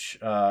you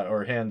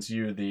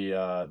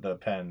the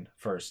pen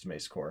first,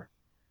 Mace Core.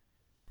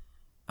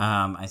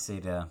 I say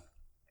to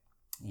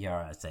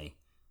Yara,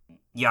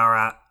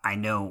 Yara, I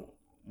know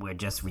we're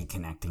just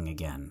reconnecting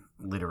again,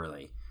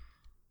 literally.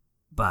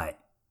 But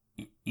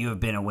you have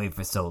been away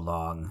for so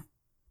long.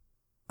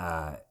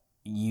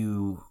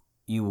 You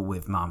were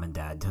with Mom and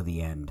Dad till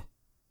the end.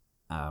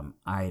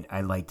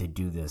 I'd like to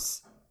do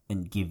this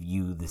and give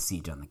you the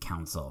seat on the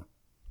council.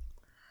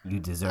 You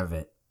deserve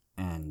it,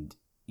 and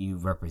you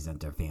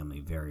represent our family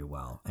very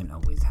well, and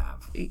always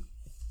have.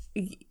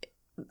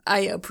 I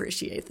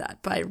appreciate that,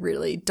 but I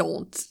really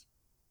don't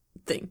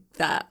think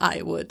that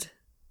I would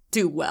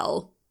do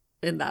well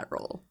in that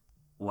role.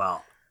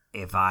 Well,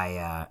 if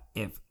I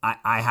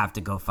have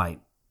to go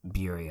fight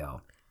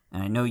Burio,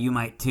 and I know you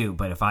might too,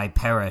 but if I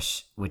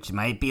perish, which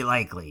might be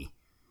likely,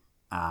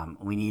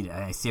 we need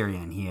a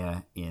Isirian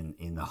here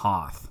in the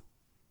hearth.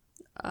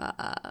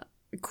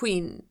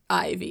 Queen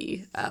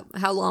Ivy,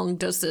 how long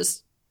does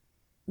this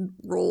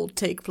role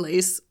take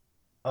place?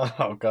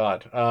 Oh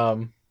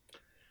God.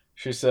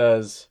 She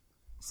says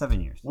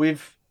 7 years.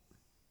 We've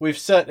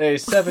set a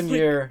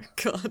 7-year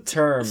God.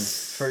 term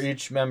for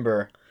each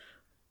member.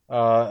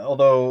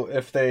 Although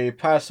if they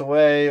pass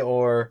away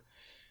or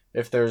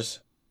if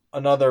there's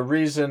another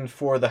reason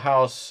for the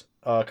house,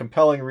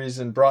 compelling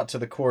reason brought to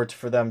the court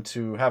for them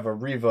to have a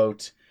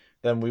revote,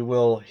 then we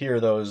will hear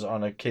those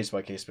on a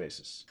case-by-case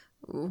basis.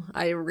 Ooh,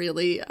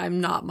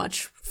 I'm not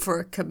much for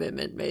a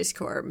commitment, Mace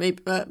Corps.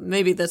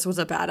 Maybe this was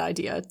a bad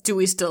idea. Do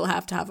we still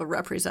have to have a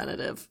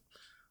representative?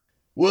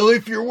 Well,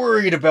 if you're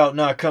worried about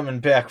not coming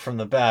back from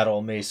the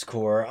battle, Mace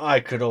Corps,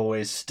 I could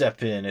always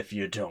step in if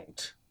you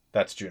don't.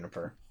 That's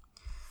Juniper.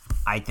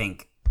 I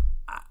think,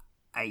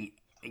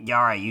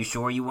 Yara, you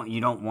sure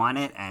you don't want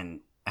it? And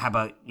how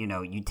about,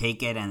 you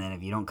take it, and then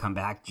if you don't come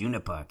back,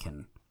 Juniper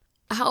can...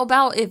 How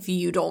about if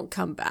you don't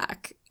come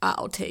back,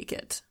 I'll take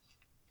it.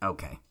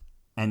 Okay.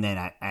 And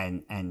then,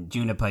 and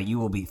Juniper, you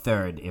will be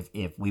third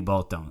if we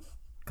both don't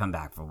come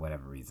back for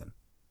whatever reason.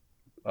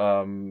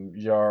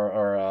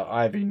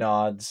 Ivy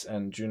nods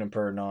and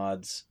Juniper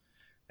nods,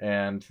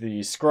 and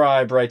the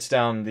scribe writes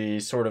down the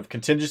sort of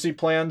contingency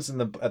plans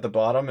at the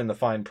bottom in the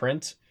fine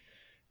print,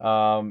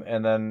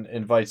 and then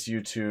invites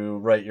you to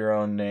write your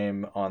own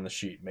name on the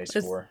sheet, Mace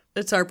Corps.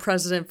 It's our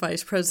president,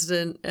 vice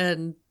president,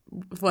 and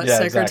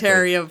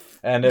secretary of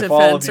and if defense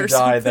all of you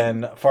die,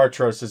 something. then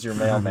Fartros is your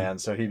mailman,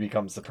 so he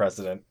becomes the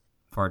president.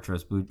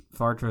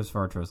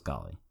 Fartros,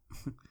 golly.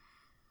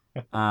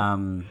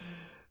 I'm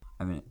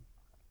gonna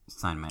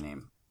sign my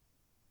name.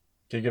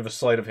 Can you give a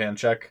sleight of hand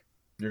check?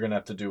 You're gonna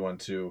have to do one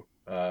too,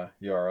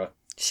 Yara.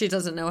 She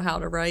doesn't know how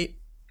to write.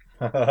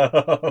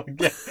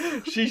 Yeah,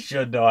 she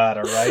should know how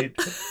to write.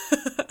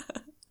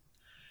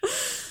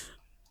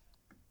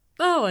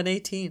 Oh, an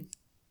 18.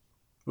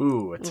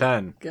 Ooh, a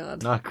 10. Oh,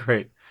 God. Not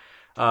great.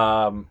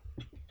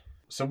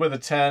 So with a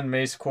 10,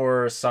 Mace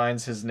Corps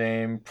signs his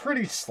name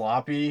pretty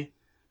sloppy.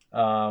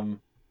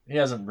 He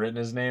hasn't written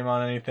his name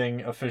on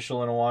anything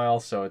official in a while,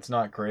 so it's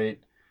not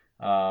great.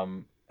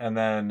 And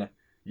then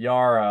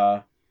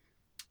Yara,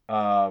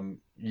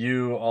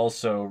 you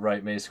also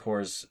write Mace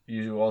Corps',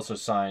 you also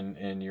sign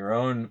in your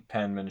own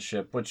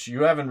penmanship, which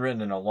you haven't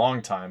written in a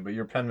long time, but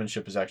your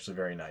penmanship is actually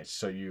very nice,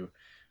 so you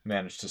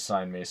managed to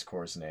sign Mace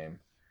Corps' name.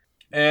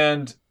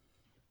 And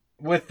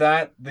with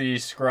that, the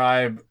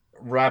scribe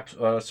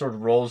sort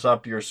of rolls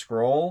up your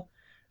scroll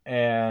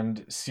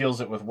and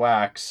seals it with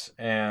wax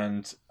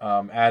and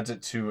adds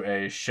it to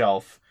a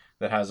shelf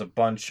that has a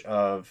bunch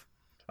of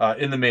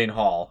in the main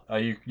hall.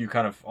 You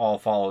kind of all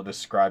follow this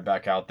scribe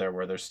back out there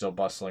where they're still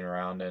bustling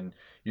around, and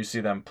you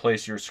see them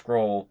place your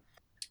scroll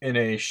in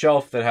a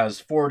shelf that has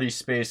 40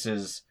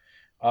 spaces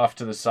off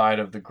to the side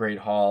of the great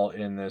hall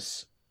in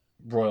this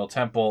royal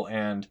temple.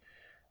 And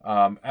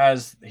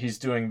as he's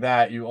doing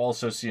that, you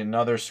also see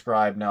another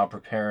scribe now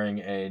preparing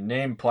a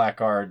name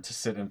placard to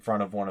sit in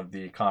front of one of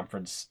the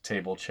conference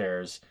table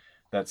chairs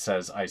that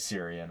says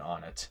Isirian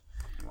on it.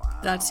 Wow.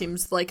 That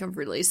seems like a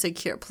really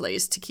secure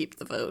place to keep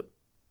the vote.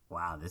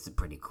 Wow, this is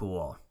pretty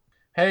cool.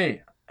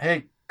 Hey,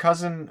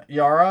 cousin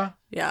Yara?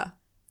 Yeah.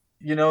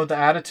 You know, the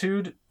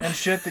attitude and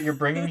shit that you're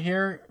bringing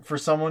here for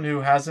someone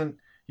who hasn't,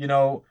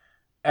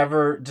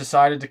 ever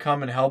decided to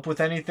come and help with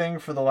anything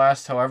for the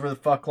last however the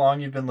fuck long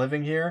you've been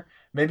living here,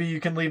 maybe you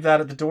can leave that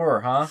at the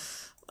door, huh?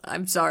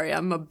 I'm sorry,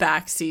 I'm a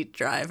backseat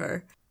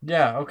driver.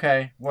 Yeah,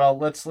 okay. Well,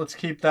 let's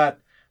keep that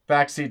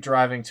backseat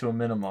driving to a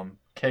minimum.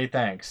 Okay,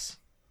 thanks.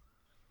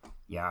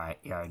 Yeah,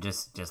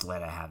 just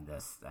let her have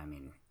this. I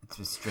mean, it's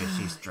just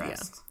she's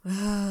stressed.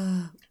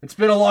 It's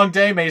been a long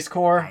day, Mace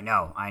Corps. I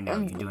know.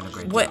 You're doing a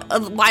great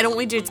job. Why don't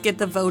we just get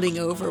the voting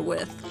over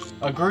with?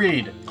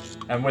 Agreed.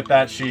 And with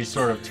that, she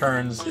sort of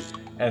turns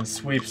and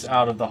sweeps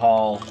out of the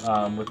hall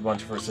with a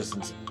bunch of her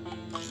assistants.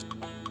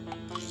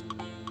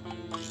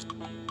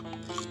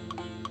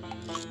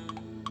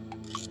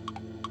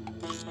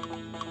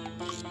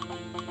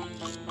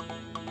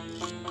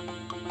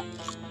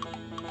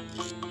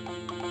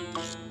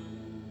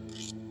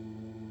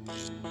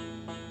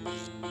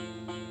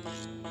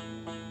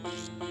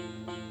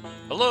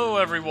 Hello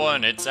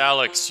everyone, it's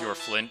Alex, your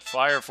Flint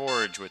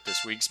Fireforge, with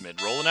this week's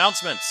mid-roll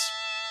announcements.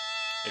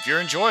 If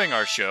you're enjoying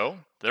our show,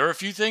 there are a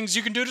few things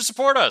you can do to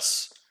support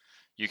us.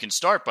 You can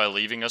start by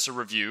leaving us a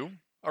review,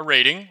 a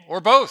rating,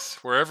 or both,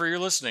 wherever you're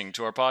listening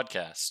to our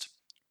podcast.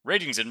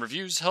 Ratings and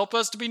reviews help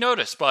us to be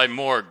noticed by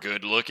more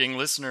good-looking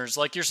listeners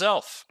like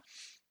yourself.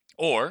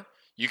 Or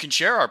you can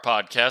share our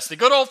podcast the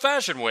good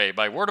old-fashioned way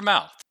by word of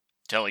mouth.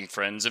 Telling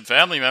friends and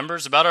family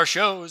members about our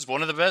show is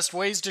one of the best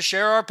ways to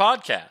share our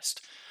podcast.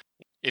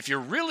 If you're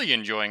really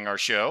enjoying our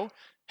show,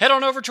 head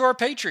on over to our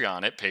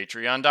Patreon at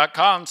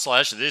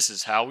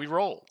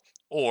patreon.com/thisishowweroll,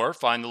 or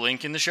find the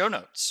link in the show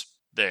notes.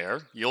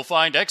 There, you'll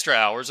find extra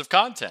hours of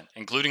content,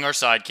 including our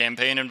side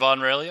campaign in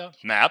Von Relia,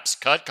 maps,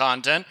 cut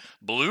content,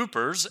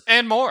 bloopers,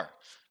 and more.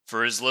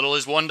 For as little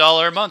as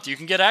 $1 a month, you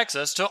can get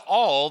access to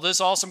all this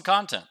awesome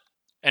content.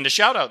 And a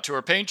shout out to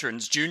our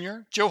patrons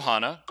Junior,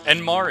 Johanna,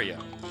 and Mario.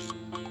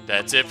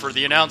 That's it for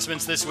the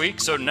announcements this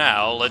week, so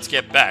now let's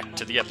get back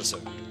to the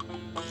episode.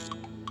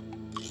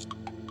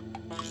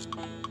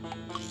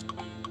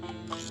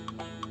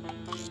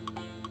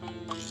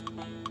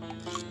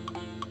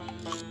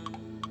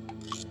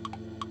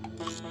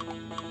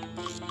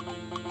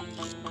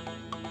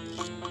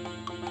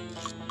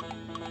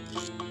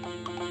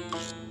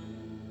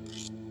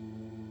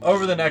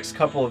 Over the next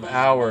couple of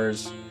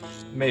hours,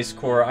 Mace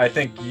Core, I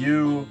think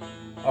you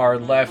are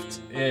left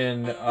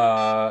in,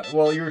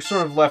 you're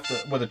sort of left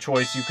with a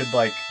choice. You could,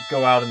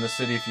 go out in the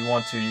city if you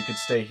want to. You could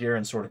stay here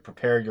and sort of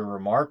prepare your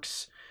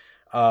remarks.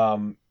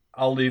 I'll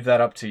leave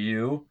that up to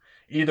you.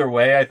 Either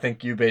way, I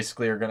think you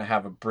basically are going to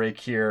have a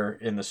break here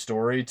in the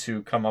story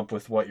to come up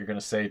with what you're going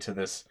to say to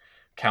this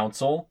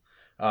council.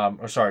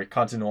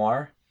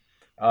 Continuar.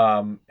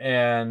 Ivy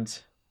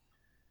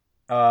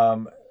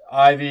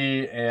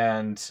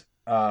and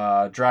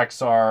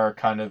Draxar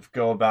kind of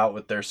go about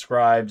with their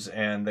scribes,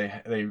 and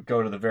they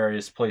go to the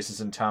various places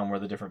in town where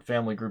the different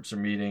family groups are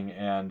meeting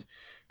and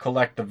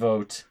collect the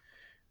vote.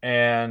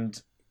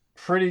 And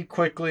pretty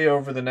quickly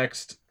over the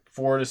next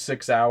 4 to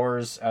 6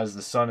 hours, as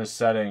the sun is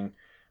setting,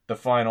 the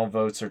final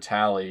votes are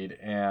tallied,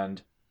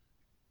 and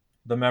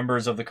the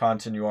members of the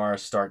Continuar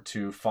start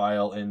to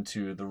file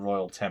into the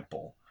royal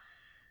temple.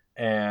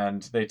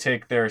 And they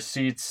take their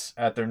seats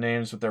at their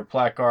names with their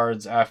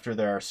placards after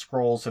their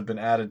scrolls have been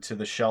added to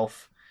the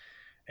shelf.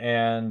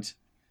 And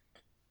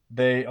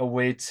they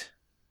await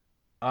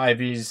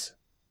Ivy's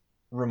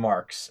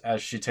remarks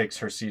as she takes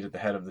her seat at the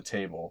head of the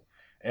table.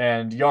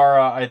 And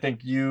Yara, I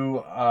think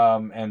you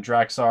and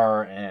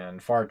Draxar and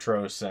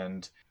Fartros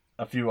and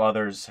a few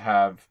others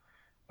have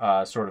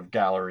sort of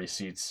gallery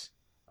seats.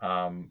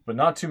 But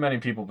not too many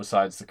people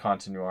besides the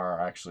Continuar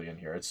are actually in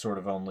here. It's sort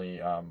of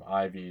only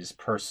Ivy's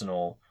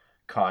personal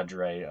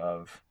cadre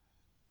of,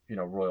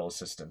 royal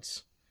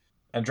assistants.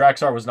 And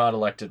Draxar was not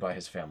elected by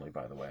his family,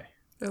 by the way.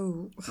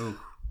 Oh.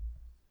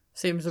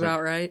 Seems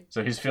about right.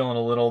 So he's feeling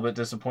a little bit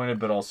disappointed,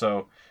 but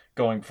also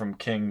going from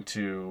king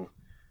to,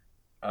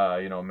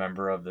 a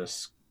member of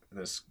this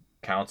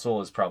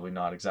council is probably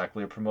not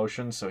exactly a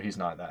promotion, so he's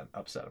not that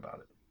upset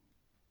about it.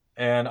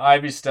 And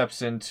Ivy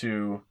steps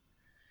into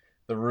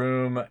the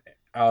room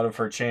out of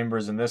her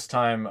chambers, and this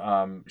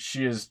time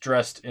she is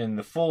dressed in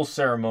the full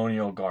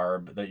ceremonial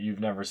garb that you've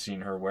never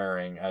seen her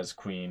wearing as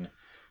queen,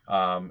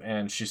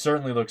 and she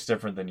certainly looks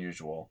different than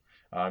usual.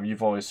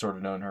 You've always sort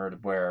of known her to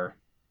wear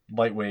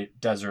lightweight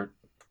desert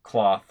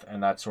cloth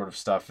and that sort of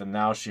stuff, and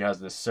now she has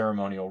this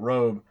ceremonial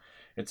robe.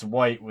 It's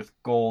white with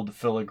gold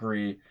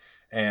filigree,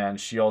 and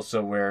she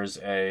also wears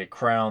a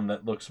crown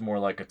that looks more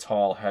like a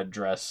tall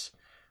headdress.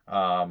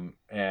 And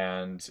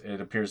it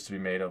appears to be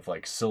made of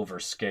silver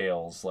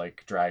scales,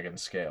 like dragon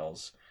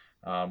scales,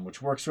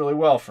 which works really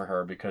well for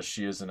her because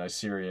she is an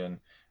Isirian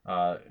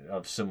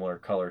of similar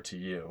color to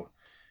you.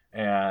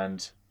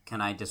 And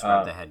can I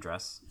describe the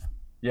headdress?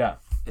 Yeah,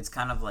 it's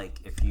kind of like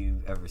if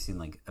you've ever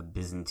seen a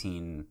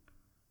Byzantine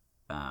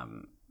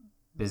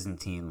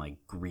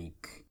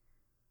Greek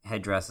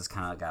headdress. Is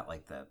kind of got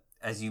the,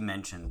 as you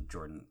mentioned,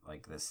 Jordan,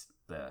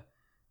 the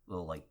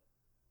little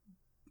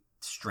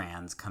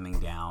strands coming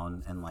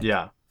down and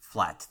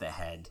flat to the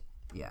head.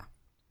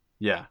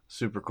 Yeah,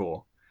 super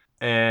cool.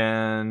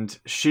 And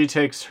she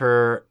takes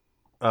her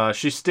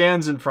she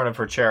stands in front of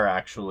her chair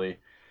actually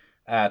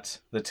at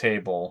the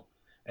table,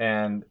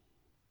 and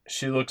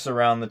she looks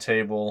around the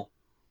table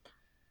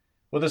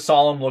with a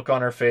solemn look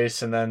on her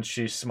face, and then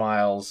she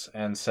smiles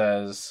and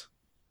says,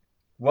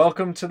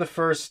 "Welcome to the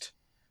first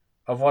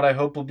of what I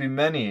hope will be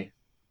many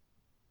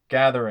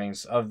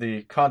gatherings of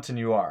the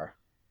Continuar.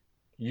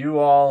 You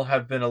all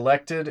have been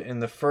elected in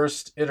the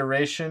first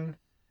iteration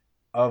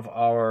of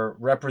our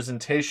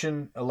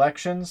representation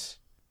elections,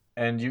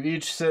 and you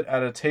each sit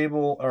at a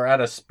table, or at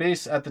a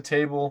space at the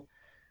table,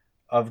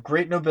 of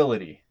great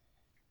nobility.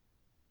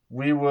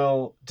 We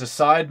will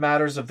decide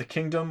matters of the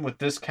kingdom with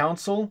this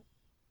council,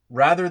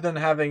 rather than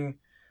having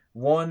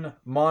one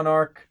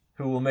monarch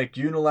who will make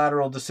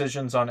unilateral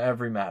decisions on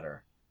every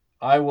matter.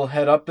 I will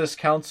head up this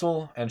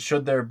council, and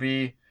should there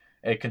be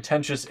a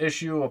contentious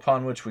issue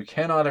upon which we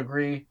cannot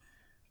agree,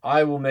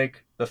 I will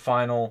make the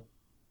final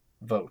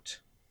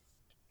vote.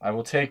 I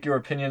will take your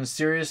opinions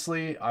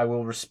seriously. I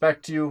will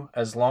respect you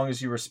as long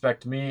as you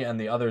respect me and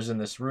the others in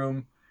this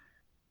room.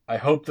 I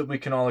hope that we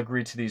can all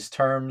agree to these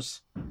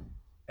terms.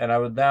 And I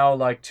would now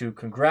like to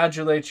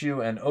congratulate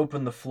you and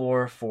open the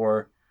floor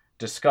for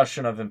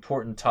discussion of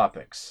important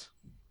topics.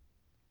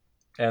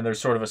 And there's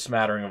sort of a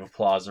smattering of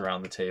applause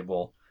around the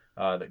table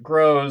that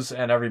grows,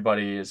 and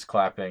everybody is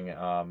clapping.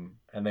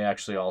 And they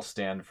actually all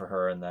stand for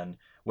her and then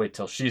wait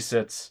till she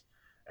sits,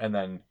 and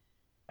then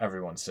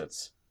everyone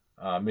sits.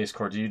 Mace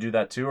Core, do you do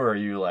that too, or are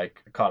you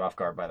like caught off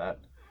guard by that?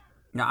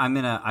 No,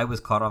 I was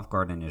caught off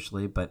guard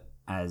initially, but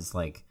as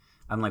like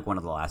I'm like one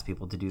of the last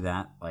people to do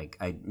that. Like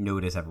I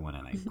notice everyone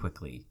and I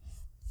quickly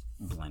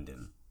blend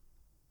in.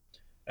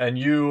 And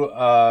you,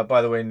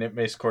 by the way,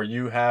 Mace Core,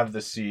 you have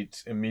the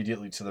seat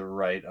immediately to the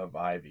right of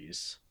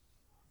Ivy's.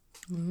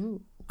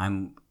 Ooh.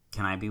 Can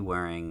I be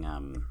wearing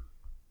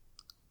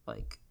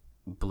like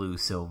blue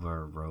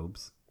silver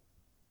robes?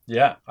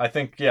 Yeah, I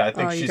think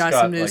Oh, she's you got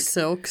got some new like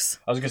silks.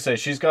 I was gonna say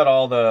she's got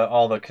all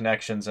the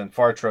connections, and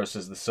Fartros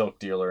is the silk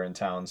dealer in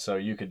town, so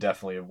you could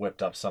definitely have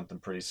whipped up something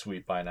pretty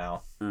sweet by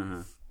now.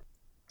 Mm-hmm.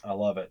 I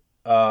love it.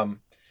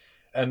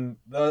 And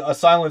a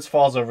silence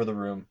falls over the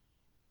room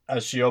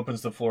as she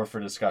opens the floor for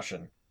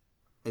discussion.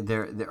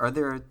 Are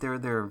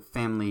there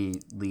family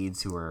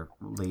leads who are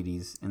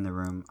ladies in the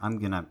room? I'm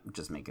gonna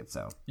just make it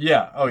so.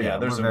 Yeah. Oh yeah.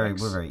 There's we're a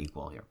mix. we're very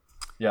equal here.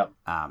 Yeah.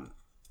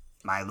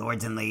 My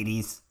lords and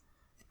ladies,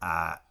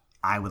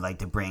 I would like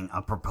to bring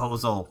a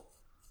proposal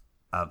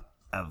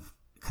of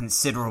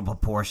considerable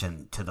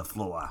portion to the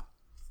floor.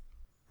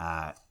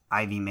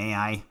 Ivy, may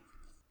I?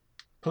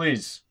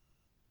 Please.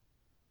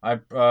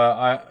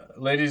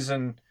 Ladies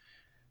and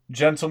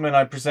gentlemen,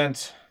 I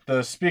present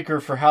the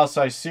speaker for House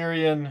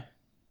Iserion,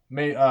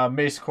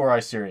 Mace Core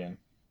Iserion.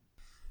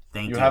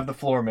 Thank you. You have the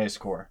floor, Mace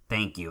Core.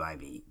 Thank you,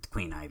 Ivy,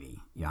 Queen Ivy,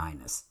 Your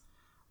Highness.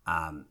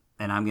 And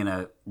I'm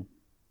gonna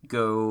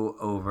go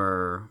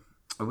over.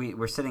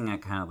 We're sitting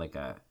at kind of like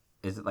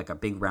is it like a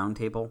big round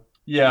table?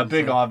 Yeah, a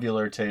big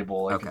ovular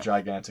table, like a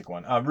gigantic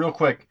one. Real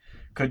quick,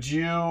 could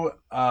you,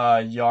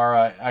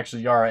 Yara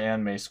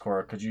and Mace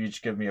Core, could you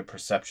each give me a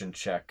perception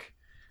check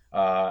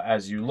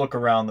as you look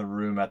around the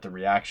room at the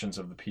reactions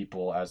of the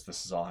people as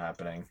this is all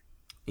happening?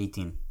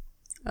 18.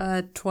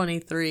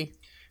 23.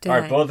 All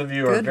right, both of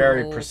you are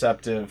very roll.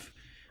 perceptive.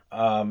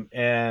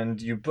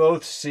 And you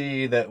both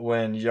see that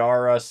when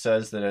Yara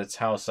says that it's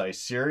House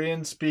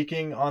Iserion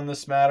speaking on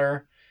this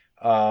matter,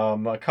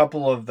 a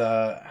couple of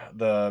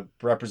the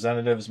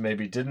representatives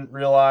maybe didn't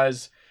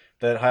realize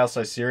that House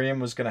Iserion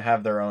was going to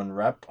have their own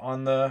rep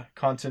on the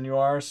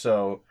Continuar,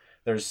 so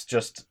there's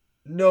just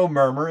no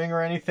murmuring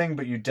or anything,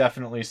 but you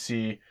definitely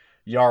see,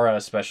 Yara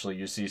especially,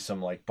 you see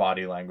some like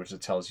body language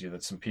that tells you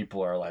that some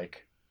people are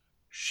like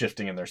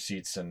shifting in their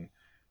seats and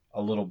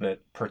a little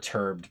bit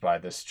perturbed by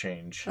this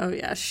change. Oh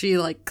yeah, she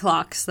like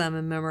clocks them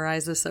and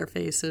memorizes their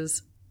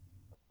faces.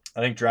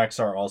 I think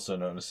Draxar also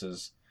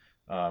notices,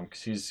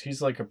 because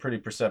he's like a pretty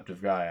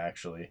perceptive guy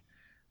actually,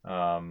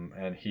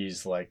 and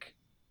he's like,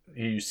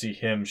 you see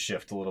him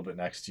shift a little bit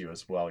next to you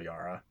as well,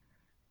 Yara.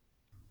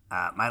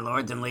 My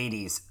lords and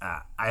ladies,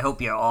 I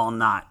hope you're all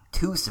not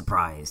too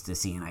surprised to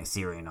see an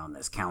Iserion on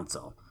this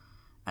council.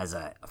 As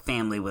a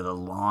family with a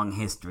long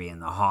history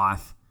in the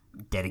hearth,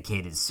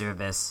 dedicated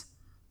service,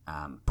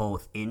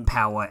 both in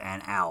power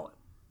and out.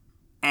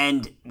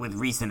 And with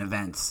recent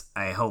events,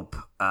 I hope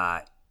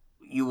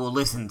you will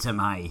listen to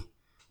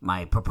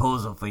my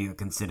proposal for your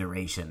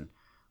consideration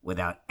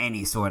without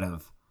any sort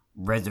of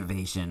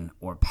reservation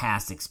or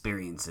past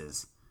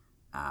experiences,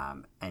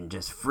 and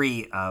just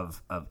free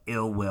of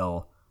ill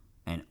will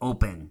and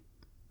open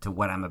to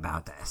what I'm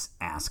about to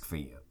ask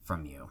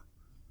from you.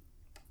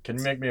 Can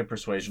you make me a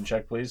persuasion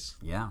check, please?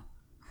 Yeah.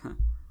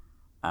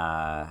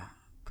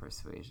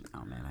 Persuasion.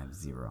 Oh man, I have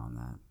 0 on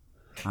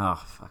that.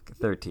 Oh fuck,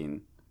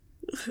 13.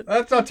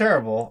 That's not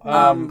terrible.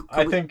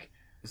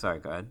 Sorry,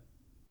 go ahead.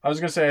 I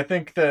was gonna say, I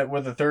think that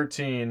with a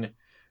 13,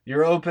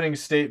 your opening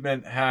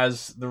statement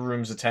has the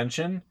room's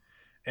attention,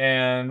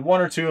 and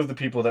one or two of the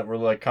people that were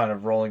like kind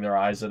of rolling their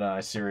eyes at an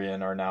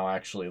Iserion are now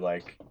actually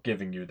like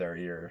giving you their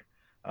ear.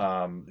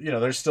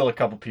 There's still a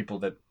couple people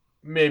that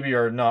maybe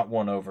are not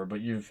won over,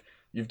 but you've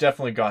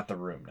definitely got the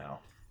room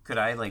now. Could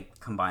I like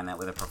combine that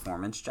with a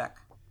performance check?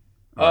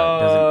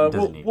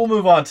 We'll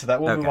move on to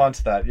that. Move on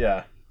to that.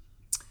 Yeah.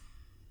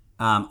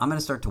 I'm going to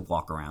start to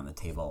walk around the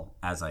table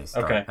as I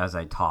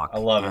talk. I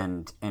love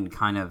it. And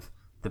kind of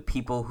the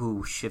people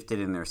who shifted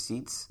in their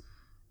seats,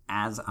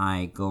 as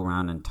I go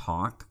around and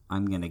talk,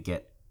 I'm going to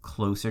get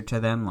closer to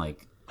them,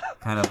 like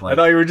kind of like. I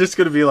thought you were just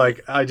going to be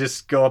like, I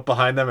just go up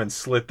behind them and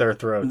slit their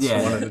throats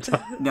one at a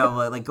time. No,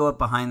 like go up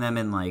behind them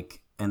and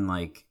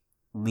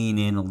lean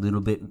in a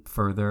little bit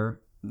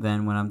further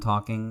than when I'm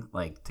talking,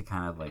 like to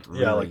kind of like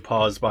really, like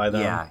pause by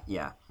them.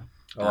 Yeah.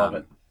 I love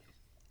it.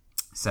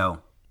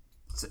 So,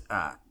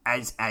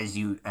 as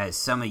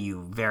some of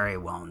you very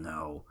well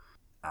know,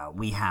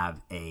 we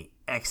have a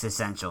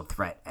existential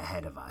threat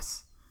ahead of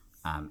us,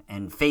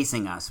 and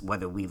facing us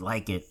whether we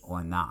like it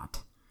or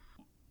not.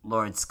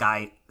 Lord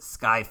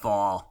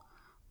Skyfall,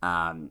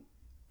 and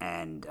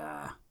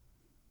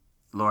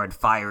Lord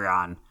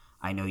Fireon,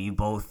 I know you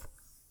both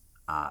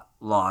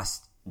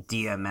lost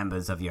dear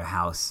members of your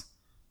house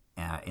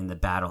in the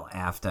battle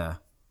after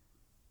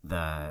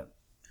the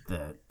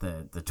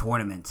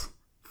tournament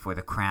for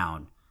the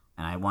crown,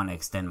 and I want to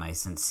extend my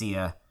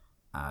sincere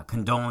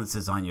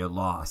condolences on your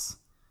loss.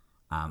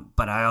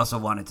 But I also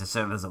wanted to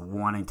serve as a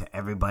warning to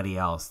everybody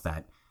else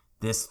that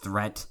this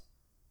threat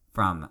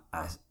from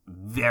a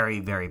very,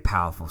 very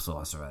powerful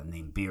sorcerer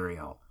named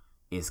Burial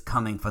is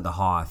coming for the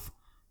hearth,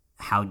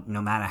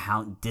 no matter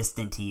how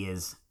distant he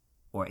is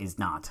or is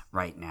not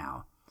right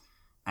now.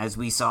 As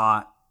we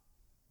saw,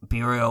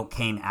 Burial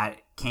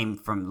came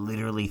from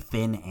literally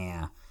thin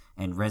air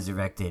and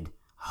resurrected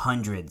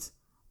hundreds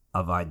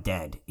of our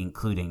dead,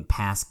 including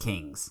past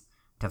kings,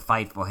 to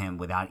fight for him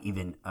without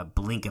even a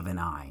blink of an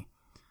eye.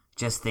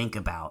 Just think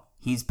about,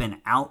 he's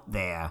been out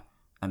there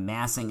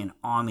amassing an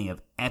army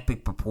of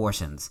epic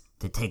proportions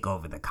to take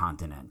over the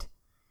continent.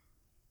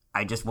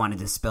 I just wanted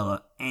to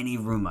spell any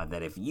rumor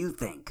that if you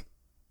think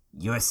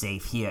you're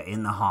safe here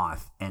in the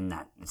hearth and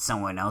that it's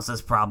someone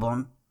else's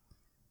problem,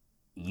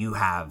 you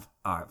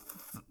are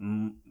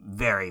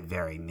very,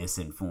 very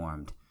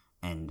misinformed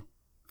and,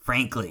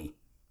 frankly,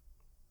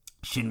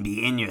 shouldn't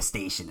be in your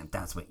station if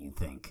that's what you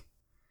think.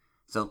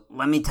 So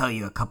let me tell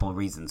you a couple of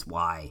reasons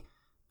why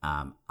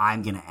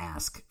I'm going to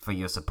ask for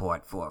your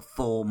support for a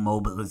full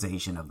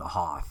mobilization of the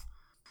hearth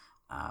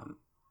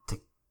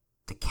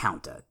to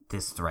counter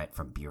this threat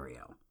from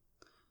Burial.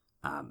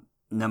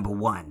 Number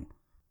one,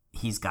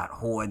 he's got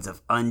hordes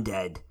of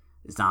undead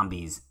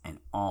zombies and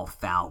all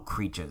foul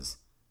creatures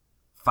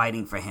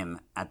fighting for him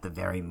at the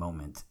very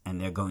moment,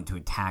 and they're going to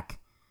attack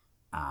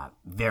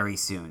very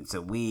soon. So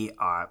we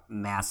are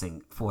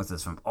massing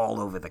forces from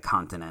all over the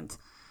continent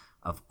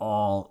of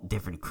all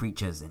different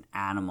creatures and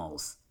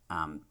animals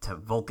to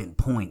Vulcan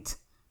Point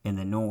in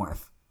the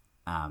north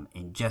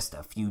in just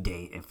a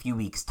few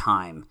weeks'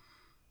 time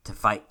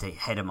to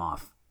head him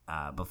off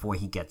before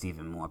he gets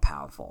even more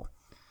powerful.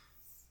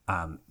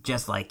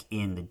 Just like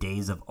in the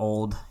days of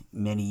old,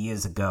 many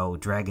years ago,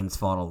 dragons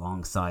fought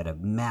alongside a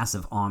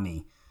massive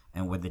army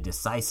and were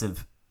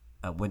decisive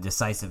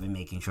in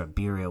making sure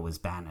Burial was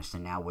banished,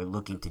 and now we're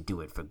looking to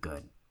do it for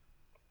good.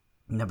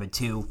 Number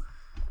two,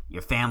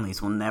 your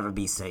families will never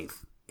be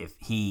safe if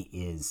he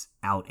is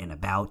out and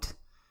about.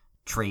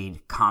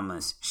 Trade,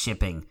 commerce,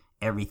 shipping,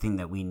 everything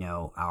that we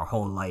know, our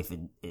whole life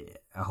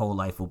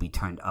will be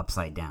turned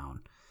upside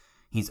down.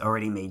 He's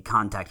already made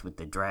contact with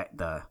the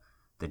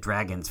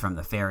dragons from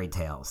the fairy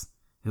tales,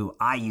 who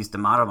I used to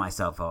model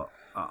myself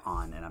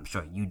on, and I'm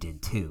sure you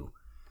did too.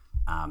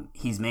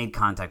 He's made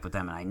contact with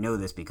them, and I know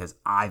this because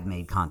I've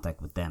made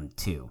contact with them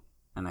too.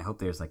 And I hope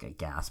there's like a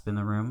gasp in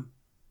the room.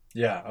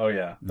 Yeah, oh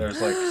yeah.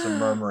 There's like some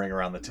murmuring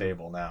around the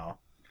table now.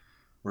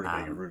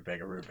 Rutabaga.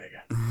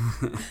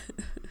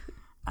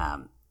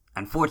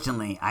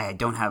 Unfortunately, I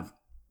don't have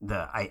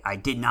I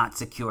did not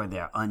secure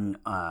their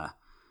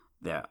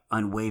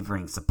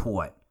unwavering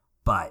support,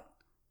 but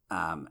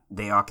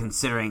they are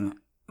considering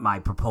my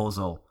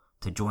proposal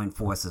to join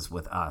forces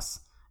with us,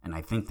 and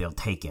I think they'll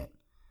take it.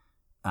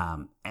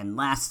 And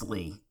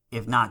lastly,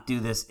 if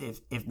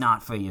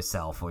not for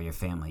yourself or your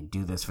family,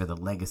 do this for the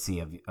legacy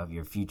of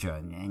your future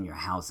and your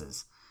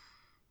houses.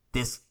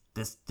 This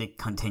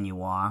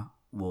continuar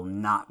will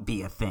not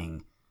be a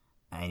thing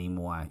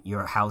anymore.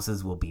 Your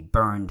houses will be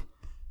burned.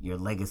 Your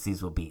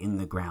legacies will be in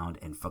the ground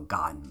and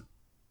forgotten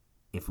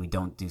if we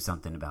don't do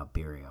something about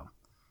Burial.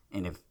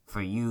 And if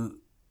for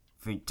you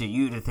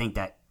to think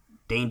that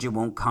danger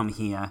won't come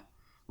here,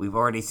 we've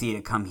already seen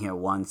it come here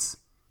once.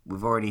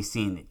 We've already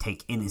seen it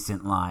take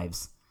innocent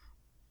lives.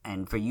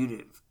 And for you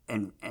to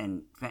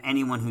and for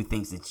anyone who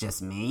thinks it's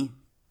just me,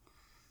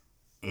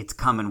 it's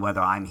coming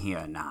whether I'm here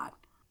or not.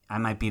 I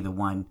might be the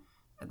one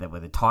that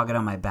with a target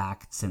on my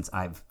back since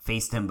I've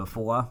faced him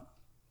before,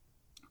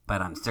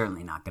 but I'm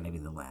certainly not going to be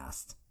the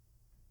last.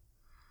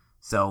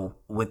 So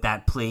with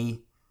that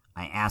plea,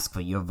 I ask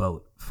for your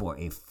vote for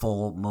a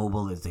full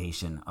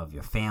mobilization of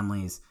your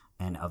families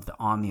and of the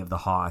Army of the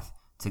Hearth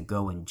to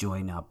go and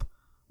join up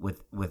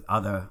with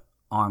other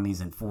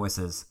armies and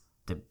forces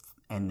to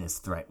end this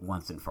threat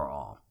once and for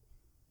all.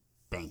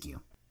 Thank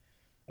you.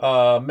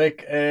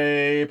 Make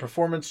a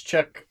performance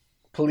check,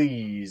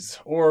 please,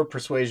 or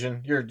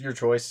persuasion, your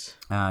choice.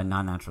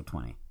 Non-natural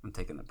 20. I'm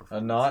taking the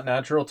performance. A not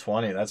natural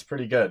 20. That's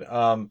pretty good.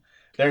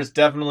 There's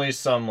definitely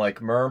some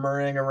like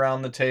murmuring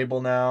around the table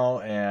now,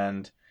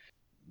 and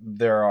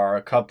there are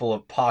a couple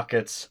of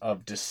pockets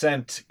of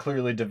dissent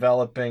clearly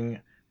developing,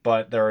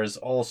 but there is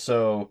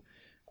also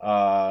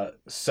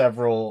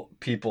several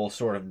people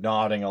sort of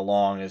nodding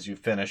along as you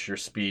finish your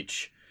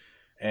speech.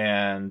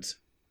 And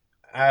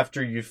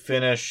after you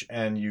finish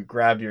and you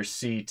grab your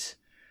seat,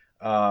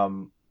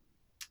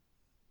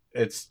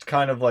 it's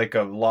kind of like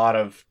a lot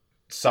of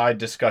side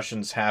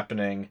discussions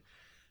happening,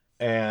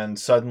 and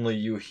suddenly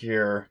you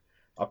hear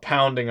a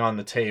pounding on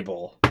the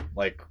table,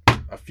 like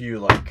a few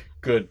like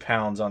good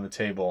pounds on the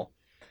table,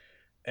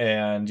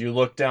 and you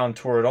look down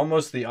toward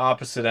almost the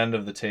opposite end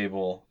of the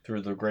table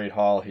through the great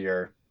hall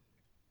here,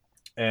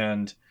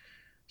 and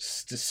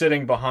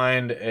sitting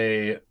behind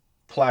a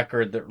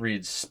placard that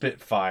reads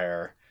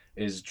Spitfire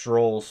is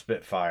Droll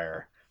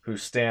Spitfire, who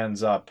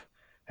stands up,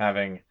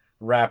 having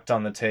rapped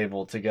on the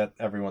table to get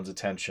everyone's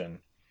attention.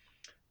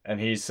 And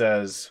he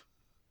says,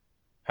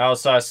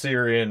 House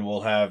Icerian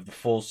will have the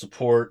full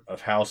support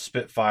of House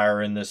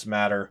Spitfire in this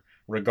matter,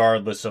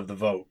 regardless of the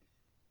vote.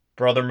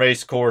 Brother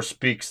Macecore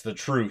speaks the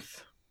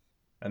truth.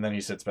 And then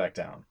he sits back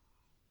down.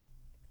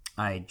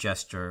 I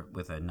gesture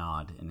with a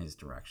nod in his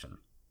direction.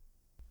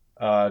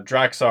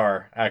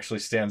 Draxar actually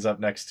stands up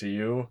next to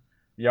you,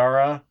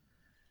 Yara,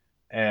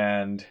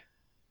 and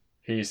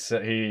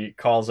he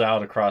calls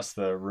out across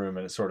the room,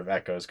 and it sort of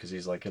echoes because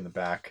he's like in the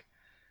back.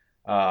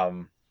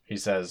 He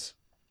says,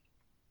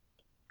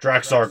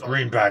 Draxar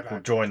Greenback will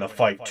join the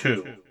fight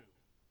too.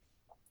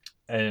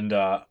 And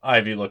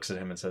Ivy looks at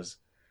him and says,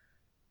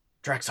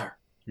 Draxar,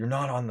 you're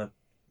not on the...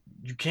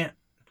 You can't...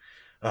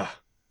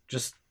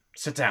 just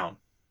sit down.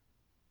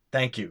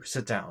 Thank you.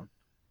 Sit down.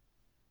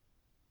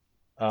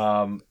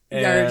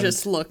 Yara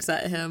just looks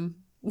at him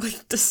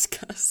with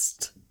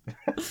disgust.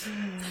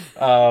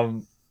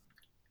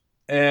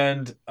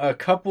 And a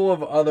couple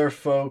of other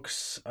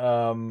folks.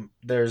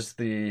 There's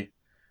the...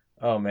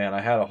 Oh man,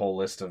 I had a whole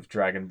list of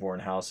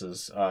Dragonborn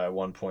houses at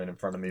one point in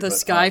front of me. The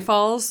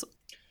Skyfalls?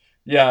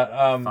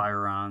 Yeah.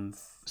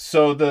 Firons.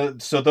 So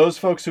those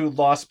folks who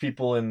lost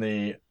people in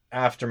the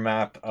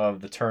aftermath of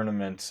the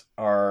tournament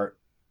are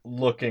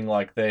looking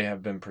like they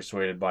have been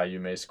persuaded by you,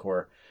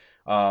 Macecore.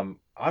 I'm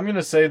going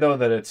to say, though,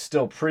 that it's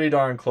still pretty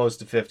darn close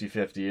to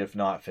 50-50, if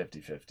not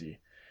 50-50.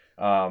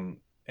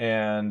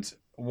 And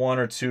one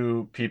or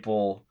two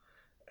people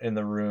in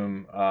the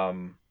room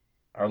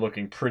are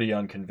looking pretty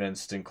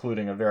unconvinced,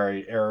 including a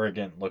very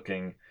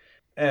arrogant-looking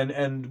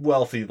and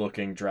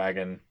wealthy-looking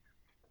dragon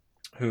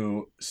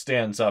who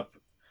stands up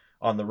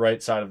on the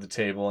right side of the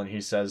table, and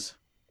he says,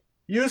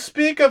 You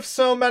speak of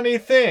so many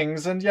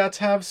things, and yet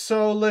have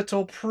so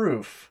little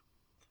proof.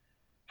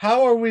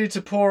 How are we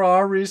to pour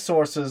our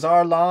resources,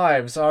 our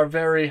lives, our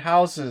very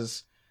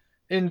houses,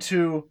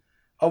 into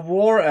a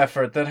war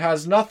effort that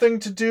has nothing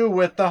to do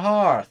with the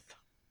hearth?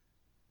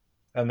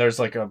 And there's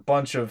like a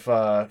bunch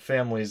of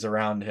families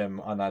around him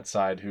on that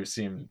side who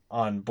seem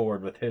on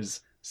board with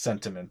his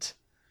sentiment.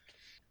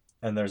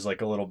 And there's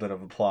like a little bit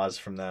of applause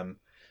from them.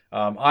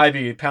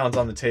 Ivy pounds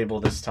on the table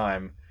this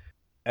time,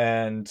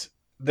 and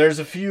there's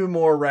a few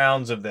more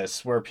rounds of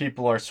this where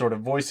people are sort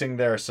of voicing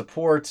their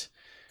support,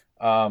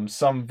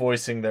 some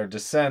voicing their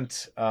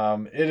dissent.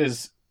 It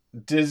is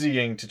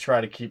dizzying to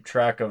try to keep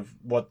track of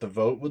what the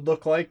vote would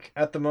look like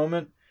at the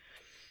moment.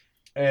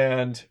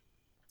 And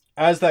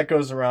as that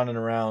goes around and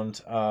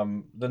around,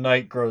 the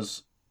night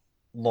grows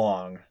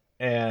long,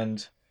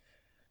 and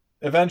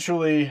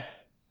eventually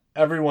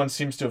everyone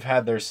seems to have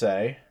had their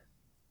say.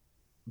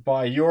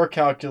 By your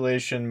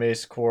calculation,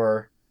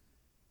 Macecore,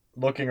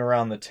 looking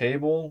around the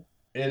table,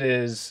 it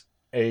is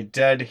a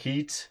dead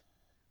heat.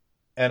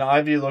 And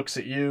Ivy looks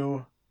at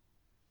you,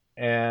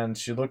 and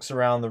she looks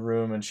around the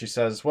room, and she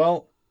says,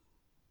 Well,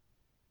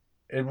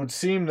 it would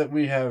seem that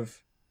we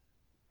have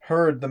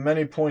heard the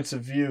many points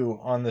of view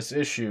on this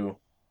issue,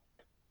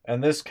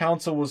 and this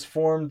council was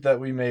formed that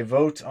we may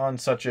vote on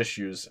such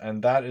issues,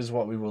 and that is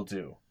what we will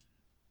do.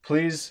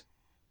 Please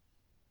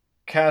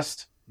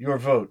cast your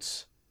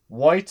votes.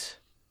 White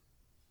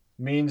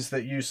means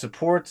that you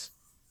support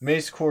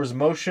Macecore's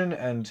motion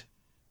and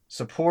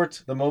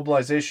support the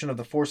mobilization of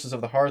the forces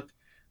of the Hearth.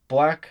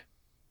 Black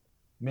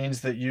means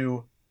that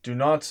you do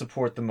not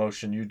support the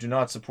motion. You do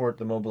not support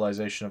the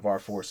mobilization of our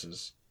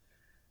forces.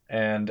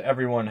 And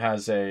everyone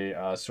has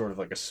a sort of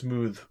like a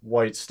smooth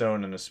white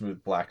stone and a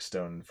smooth black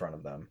stone in front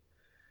of them.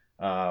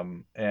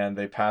 And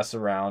they pass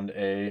around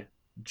a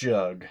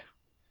jug.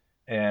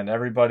 And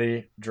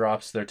everybody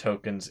drops their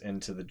tokens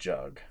into the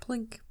jug.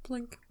 Plink,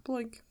 plink,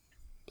 plink,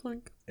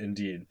 plink.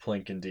 Indeed,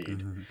 plink indeed.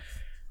 Mm-hmm.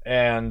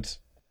 And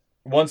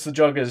once the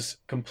jug is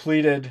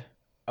completed,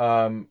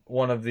 one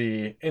of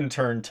the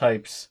intern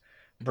types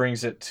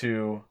brings it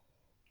to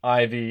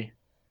Ivy,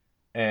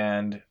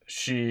 and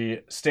she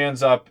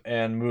stands up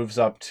and moves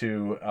up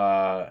to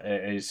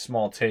a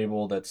small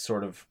table that's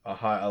sort of a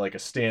high, like a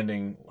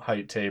standing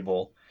height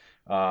table,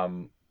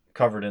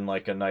 covered in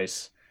like a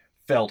nice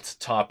felt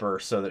topper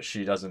so that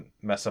she doesn't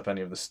mess up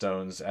any of the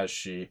stones as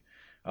she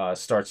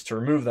starts to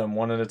remove them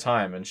one at a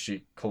time, and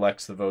she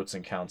collects the votes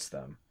and counts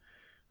them.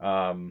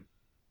 And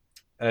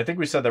I think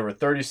we said there were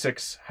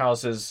 36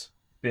 houses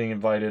being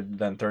invited,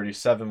 then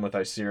 37 with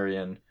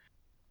Icerian.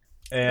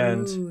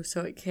 And Ooh,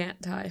 so it can't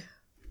die.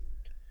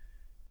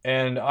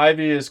 And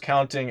Ivy is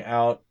counting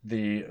out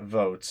the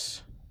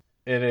votes.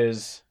 It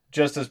is,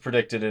 just as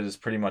predicted, it is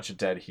pretty much a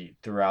dead heat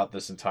throughout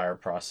this entire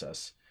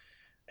process.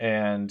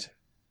 And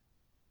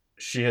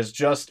she has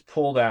just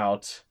pulled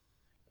out,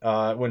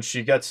 when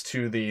she gets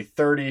to the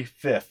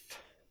 35th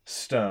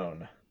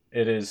stone,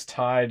 it is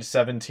tied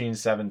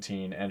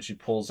 17-17, and she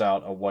pulls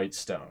out a white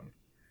stone,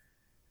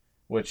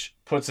 which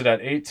puts it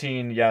at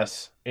 18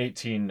 yes,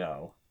 18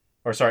 no.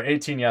 Or sorry,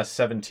 18 yes,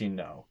 17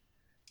 no.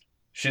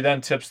 She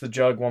then tips the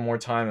jug one more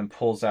time and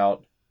pulls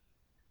out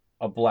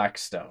a black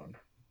stone,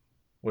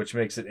 which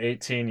makes it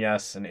 18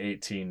 yes and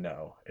 18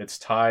 no. It's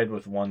tied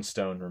with one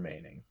stone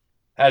remaining.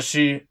 As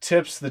she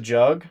tips the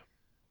jug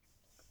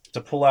to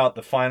pull out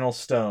the final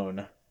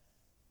stone,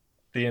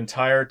 the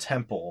entire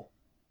temple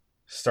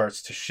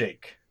starts to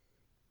shake,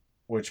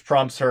 which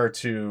prompts her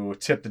to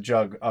tip the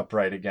jug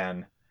upright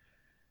again.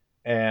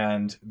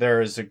 And there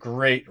is a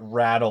great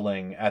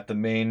rattling at the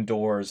main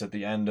doors at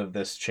the end of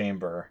this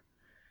chamber.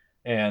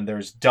 And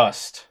there's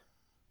dust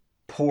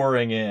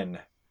pouring in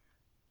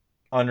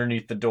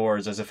underneath the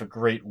doors as if a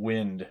great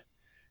wind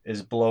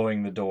is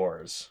blowing the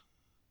doors.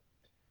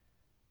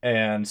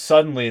 And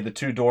suddenly the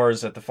two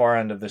doors at the far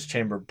end of this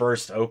chamber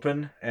burst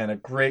open, and a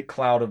great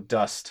cloud of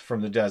dust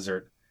from the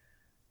desert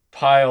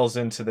piles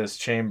into this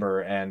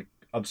chamber and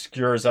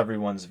obscures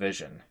everyone's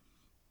vision.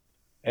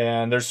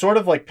 And there's sort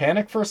of like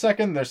panic for a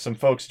second. There's some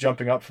folks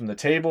jumping up from the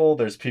table.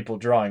 There's people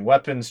drawing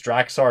weapons.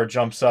 Draxar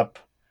jumps up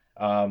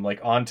like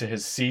onto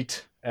his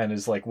seat and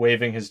is like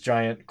waving his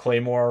giant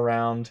claymore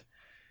around.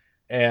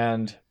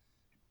 And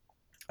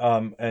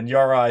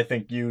Yara, I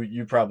think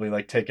you probably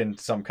like taken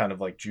some kind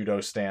of like judo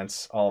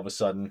stance all of a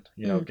sudden,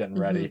 getting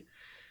ready.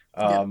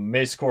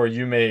 Mace Core,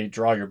 you may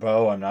draw your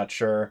bow. I'm not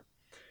sure.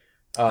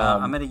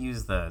 I'm going to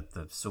use the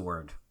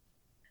sword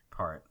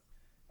part.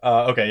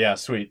 Okay, yeah,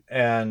 sweet.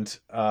 And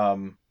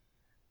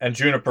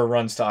Juniper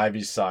runs to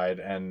Ivy's side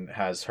and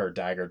has her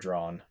dagger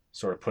drawn,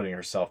 sort of putting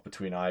herself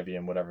between Ivy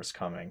and whatever's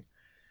coming.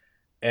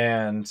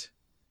 And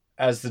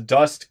as the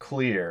dust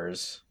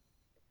clears,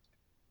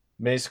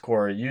 Mace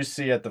Core, you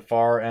see at the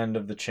far end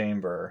of the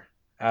chamber,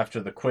 after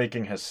the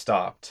quaking has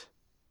stopped,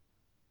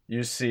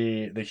 you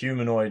see the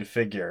humanoid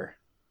figure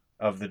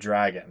of the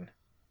dragon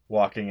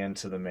walking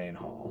into the main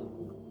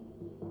hall.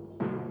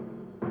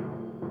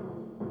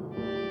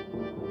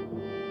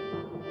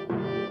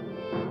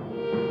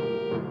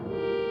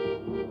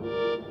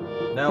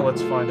 Now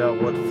let's find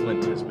out what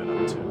Flint has been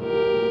up to.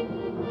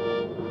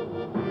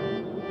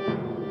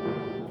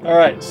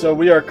 Alright, so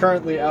we are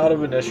currently out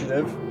of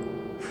initiative.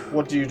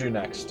 What do you do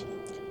next?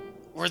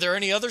 Were there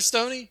any other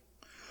Stony?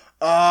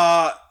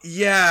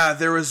 Yeah,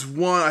 there was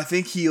one. I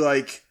think he,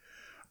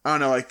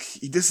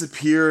 he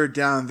disappeared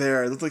down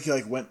there. It looked like he,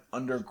 went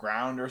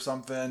underground or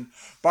something.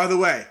 By the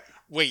way...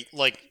 Wait,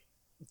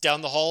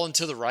 down the hall and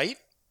to the right?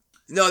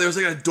 No, there was,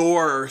 a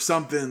door or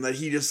something that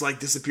he just,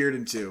 disappeared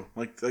into.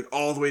 Like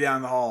all the way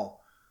down the hall.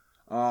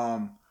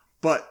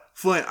 But,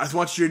 Flint, I just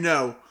want you to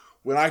know,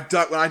 when I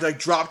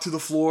dropped to the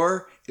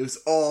floor, it was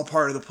all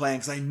part of the plan,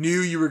 because I knew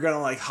you were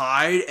gonna,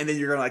 hide, and then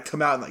you're gonna,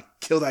 come out and,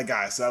 kill that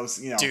guy, so that was,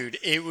 Dude,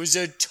 it was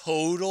a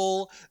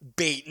total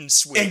bait and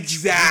switch.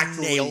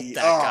 Exactly. You nailed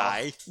that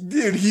guy.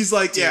 Dude, he's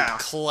like, Dude, yeah.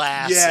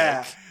 classic.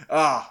 Yeah.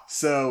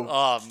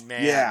 Oh,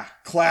 man. Yeah,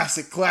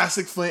 classic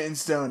Flint and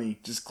Stony.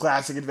 Just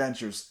classic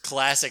adventures.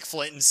 Classic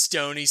Flint and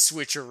Stony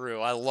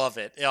switcheroo. I love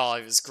it. Oh,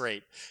 it was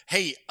great.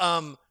 Hey,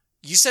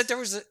 you said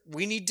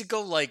we need to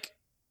go,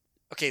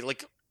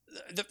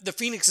 the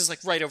Phoenix is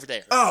right over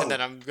there. Oh. And then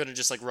I'm going to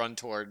just run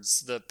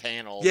towards the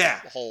panel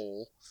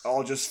hole.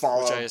 I'll just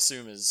follow. Which I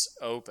assume is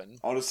open.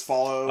 I'll just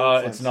follow.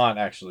 It's not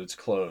actually. It's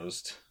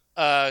closed.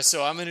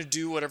 So I'm going to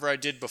do whatever I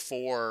did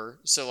before.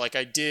 So I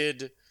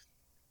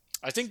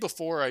think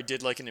before I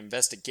did an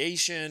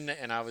investigation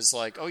and I was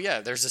like, oh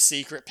yeah, there's a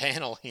secret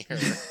panel here.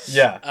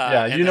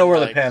 Yeah. You know where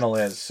the panel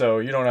is, so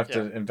you don't have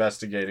to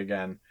investigate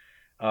again.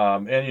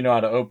 And you know how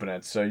to open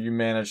it, so you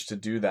managed to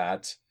do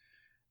that.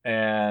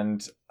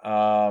 And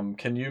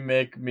can you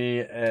make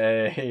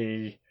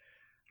me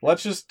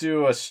let's just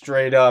do a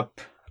straight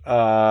up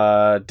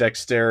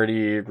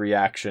dexterity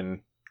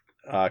reaction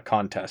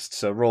contest.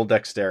 So roll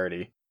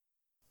dexterity.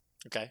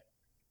 Okay.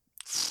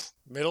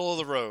 Middle of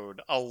the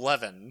road,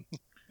 11.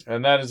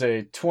 And that is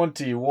a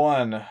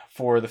 21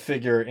 for the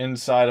figure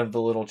inside of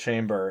the little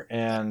chamber.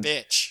 And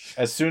bitch.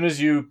 As soon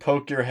as you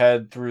poke your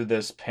head through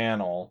this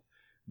panel,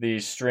 the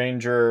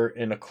stranger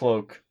in a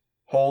cloak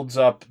holds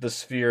up the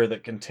sphere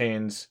that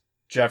contains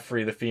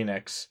Jeffrey the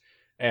Phoenix,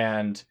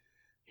 and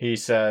he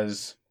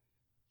says,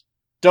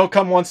 "Don't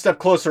come one step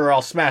closer or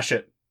I'll smash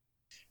it."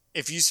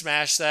 If you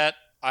smash that,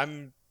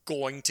 I'm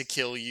going to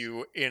kill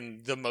you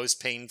in the most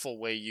painful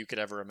way you could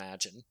ever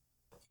imagine.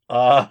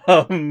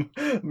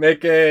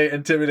 Make a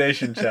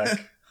intimidation check.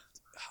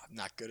 I'm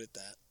not good at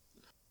that.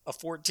 A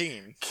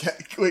 14.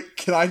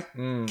 Can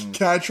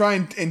I try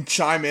and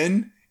chime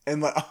in?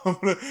 And I'm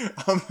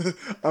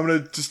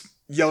gonna just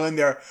yell in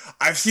there,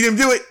 "I've seen him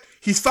do it!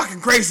 He's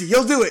fucking crazy!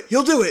 He'll do it!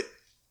 He'll do it!"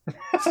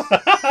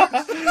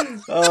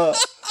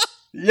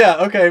 Yeah,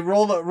 okay,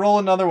 roll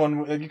another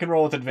one. You can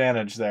roll with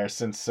advantage there,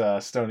 since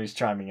Stoney's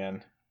chiming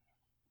in.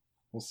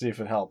 We'll see if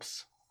it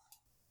helps.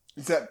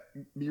 Is that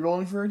me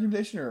rolling for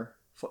intimidation or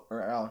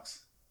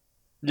Alex?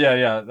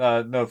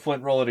 Yeah. No,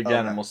 Flint, roll it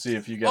again, and we'll see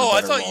if you get.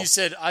 I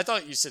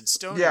thought you said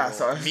Stony. Yeah, roll.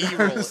 sorry. Me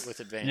roll it with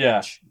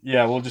advantage.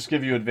 Yeah. We'll just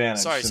give you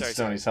advantage Sorry,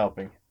 Stoney's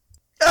helping.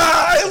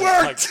 It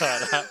worked. Oh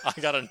my god, I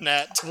got a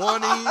nat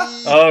 20.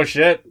 Oh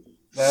shit,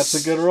 that's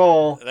a good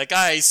roll. That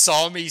guy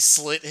saw me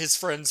slit his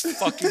friend's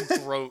fucking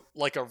throat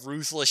like a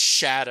ruthless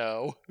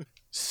shadow.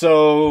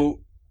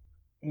 So,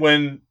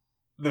 when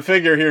the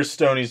figure hears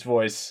Stoney's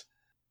voice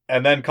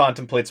and then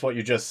contemplates what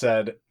you just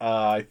said,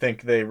 I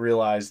think they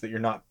realize that you're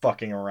not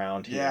fucking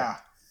around here. Yeah.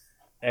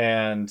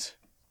 And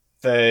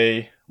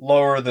they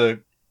lower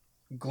the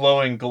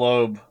glowing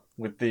globe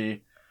with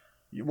the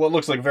what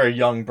looks like a very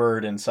young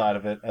bird inside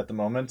of it at the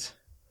moment.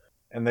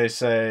 And they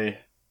say,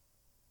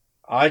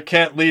 I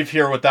can't leave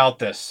here without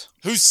this.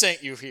 Who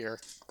sent you here?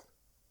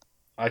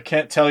 I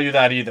can't tell you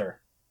that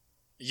either.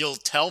 You'll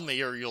tell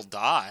me or you'll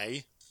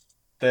die.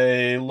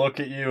 They look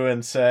at you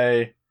and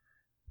say,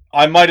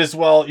 you might as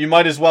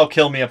well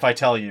kill me if I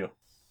tell you.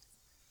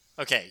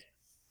 Okay.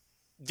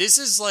 This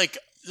is like...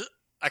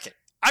 Okay.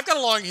 I've got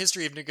a long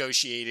history of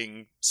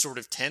negotiating sort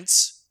of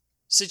tense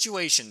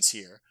situations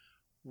here.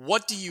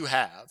 What do you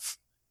have?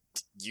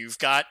 You've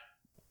got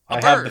a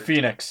bird. I have the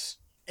phoenix.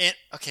 And,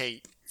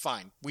 okay,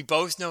 fine. We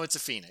both know it's a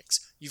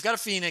phoenix. You've got a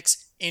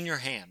phoenix in your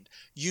hand.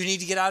 You need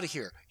to get out of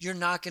here. You're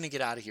not going to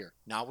get out of here.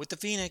 Not with the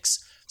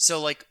phoenix.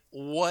 So, like,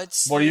 What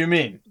do you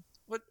mean?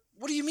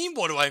 What do you mean?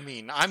 What do I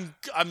mean?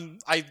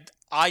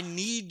 I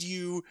need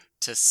you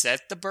to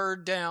set the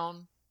bird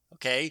down.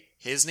 Okay?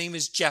 His name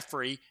is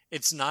Jeffrey.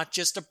 It's not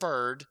just a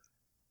bird.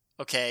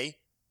 Okay?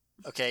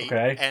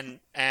 Okay.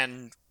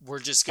 And we're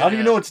just gonna... How do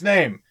you know its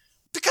name?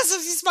 Because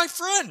he's my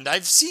friend.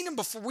 I've seen him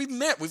before. We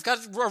met. We've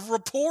got a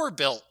rapport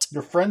built.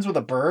 You're friends with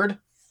a bird?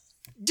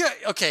 Yeah,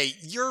 okay.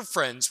 You're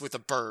friends with a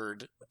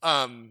bird.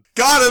 Got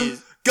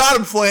him! Got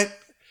him, Flint!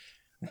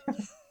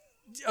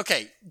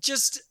 Okay,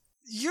 just...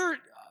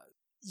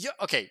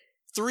 okay,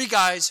 3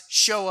 guys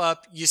show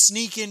up. You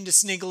sneak into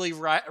Sniggly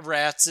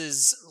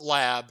Rats'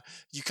 lab.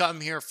 You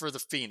come here for the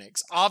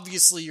Phoenix.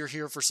 Obviously, you're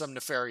here for some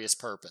nefarious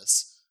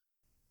purpose.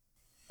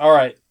 All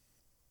right.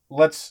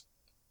 Let's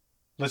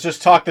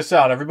just talk this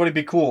out. Everybody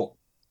be cool.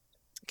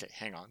 Okay,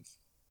 hang on.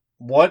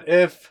 What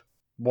if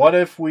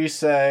we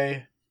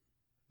say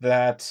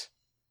that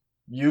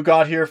you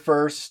got here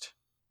first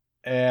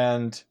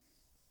and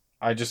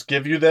I just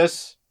give you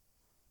this?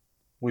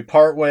 We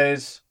part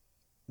ways.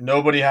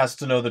 Nobody has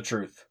to know the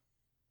truth.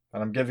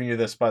 And I'm giving you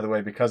this, by the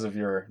way, because of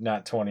your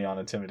nat 20 on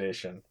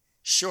intimidation.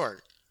 Sure.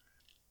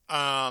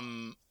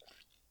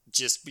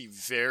 Just be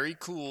very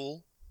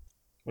cool.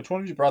 Which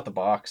one of you brought the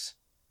box?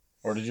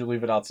 Or did you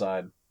leave it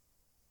outside?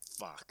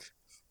 Fuck.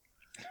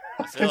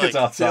 I think it's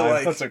outside.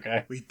 like That's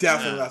okay. We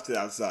definitely left it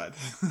outside.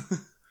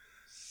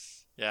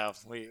 Yeah,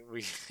 we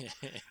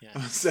I'm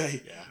gonna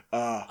say,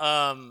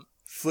 yeah.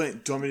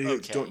 Flint, do you want me to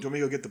Okay. do you want me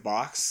to go get the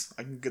box?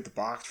 I can get the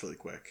box really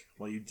quick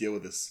while you deal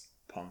with this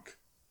punk.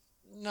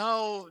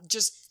 No,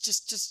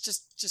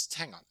 just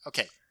hang on.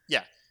 Okay,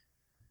 yeah.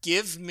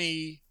 Give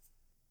me,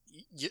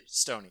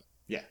 Stoney.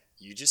 Yeah.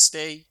 You just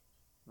stay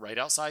right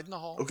outside in the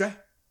hall. Okay.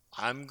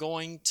 I'm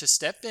going to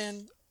step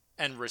in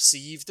and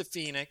receive the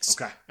Phoenix.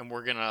 Okay. And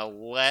we're gonna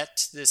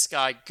let this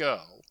guy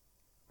go.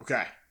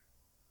 Okay.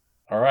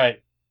 All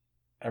right.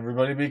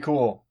 Everybody be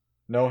cool.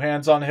 No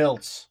hands on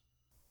hilts.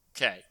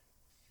 Okay.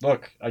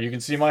 Look, you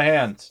can see my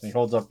hand. He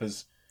holds up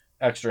his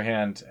extra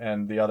hand,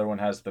 and the other one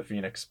has the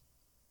phoenix.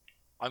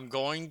 I'm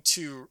going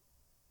to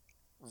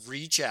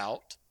reach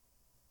out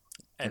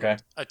and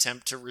Okay.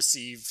 attempt to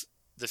receive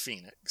the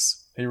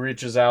Phoenix. He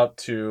reaches out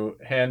to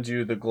hand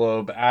you the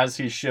globe as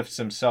he shifts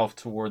himself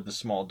toward the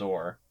small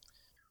door.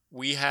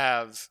 We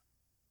have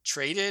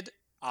traded.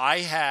 I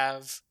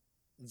have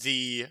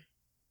the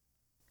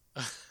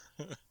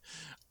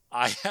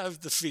I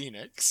have the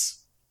Phoenix.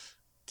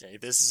 Okay,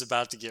 this is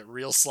about to get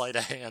real sleight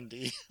of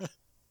handy.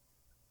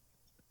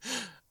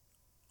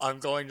 I'm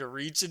going to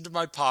reach into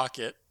my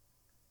pocket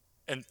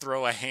and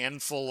throw a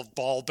handful of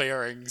ball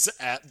bearings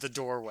at the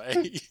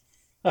doorway.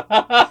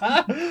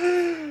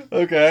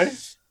 Okay.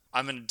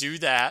 I'm going to do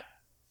that,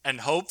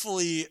 and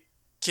hopefully,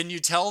 can you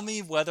tell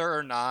me whether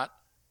or not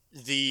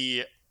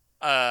the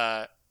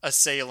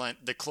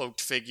assailant, the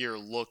cloaked figure,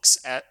 looks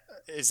at...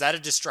 Is that a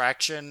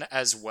distraction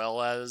as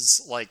well as,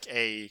 like,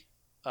 a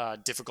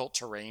difficult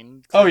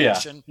terrain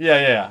creation? Oh,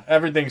 yeah.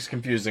 Everything's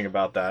confusing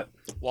about that.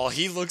 While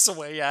he looks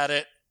away at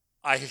it,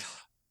 I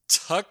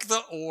tuck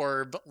the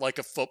orb like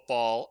a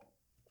football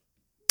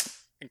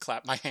and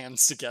clap my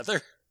hands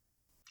together.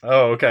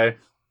 Oh, okay.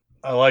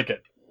 I like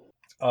it.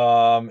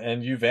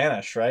 And you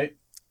vanish, right?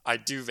 I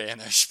do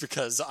vanish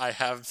because I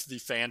have the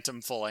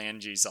phantom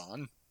phalanges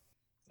on.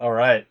 All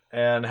right.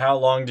 And how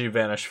long do you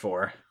vanish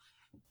for?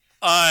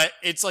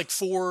 It's like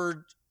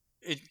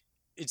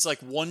it's like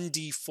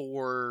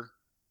 1d4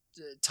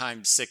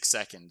 times 6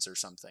 seconds or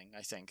something,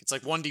 I think. It's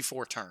like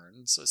 1d4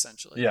 turns,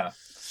 essentially. Yeah.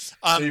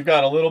 So you've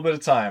got a little bit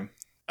of time.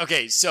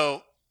 Okay,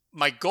 so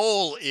my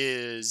goal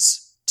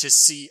is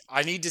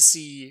I need to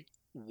see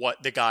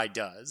what the guy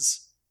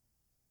does.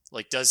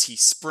 Like, does he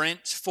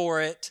sprint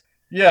for it?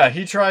 Yeah,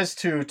 he tries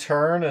to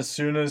turn as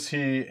soon as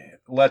he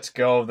lets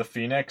go of the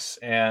Phoenix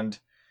and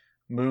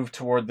move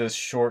toward this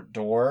short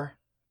door.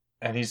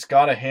 And he's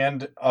got a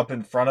hand up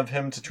in front of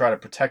him to try to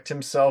protect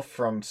himself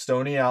from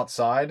Stoney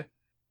outside.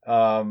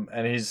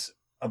 And he's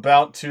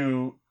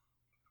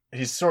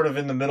sort of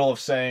in the middle of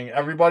saying,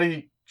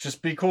 everybody,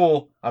 just be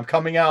cool. I'm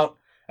coming out,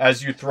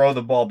 as you throw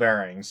the ball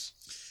bearings.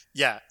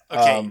 Yeah,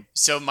 okay.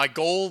 So my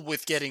goal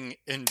with getting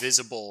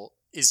invisible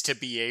is to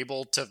be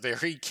able to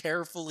very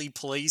carefully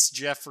place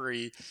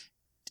Jeffrey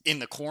in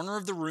the corner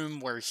of the room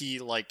where he,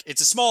 like,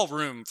 it's a small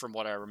room from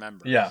what I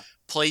remember. Yeah.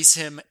 Place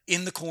him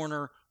in the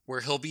corner where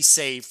he'll be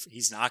safe.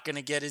 He's not going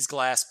to get his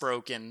glass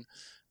broken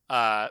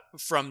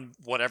from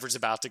whatever's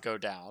about to go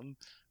down.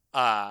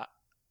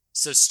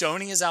 So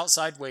Stoney is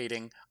outside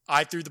waiting.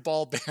 I threw the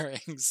ball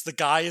bearings. The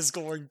guy is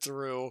going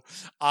through.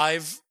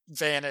 I've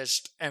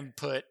vanished and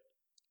put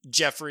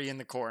Jeffrey in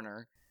the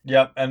corner.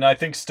 Yep, and I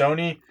think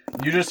Stoney,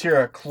 you just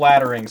hear a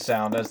clattering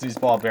sound as these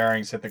ball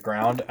bearings hit the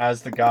ground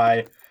as the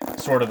guy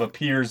sort of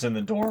appears in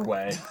the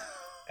doorway,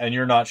 and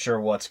you're not sure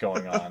what's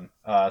going on.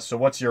 So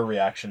what's your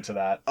reaction to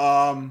that?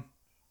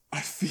 I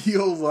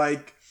feel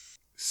like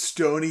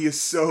Stoney is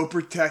so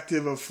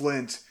protective of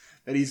Flint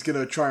that he's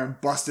gonna try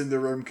and bust in the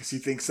room because he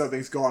thinks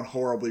something's gone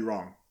horribly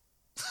wrong.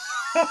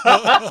 Yeah,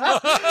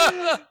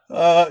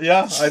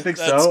 I think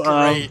That's so.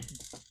 great.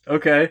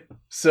 Okay,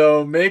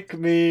 so make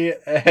me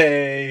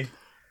a...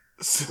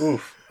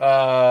 Oof.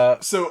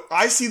 So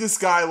I see this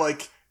guy,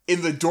 like,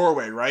 in the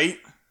doorway, right?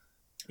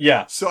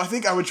 Yeah. So I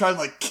think I would try and,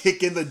 like,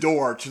 kick in the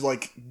door to,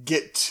 like,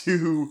 get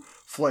to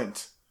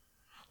Flint.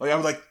 Like, I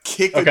would, like,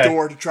 kick the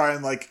door to try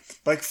and, like,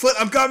 Flint,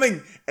 I'm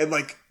coming! And,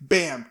 like,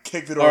 bam,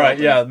 kick the door Alright,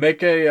 open. yeah,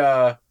 make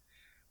a,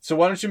 so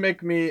why don't you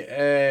make me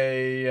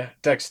a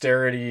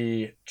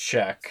dexterity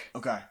check.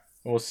 Okay.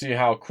 We'll see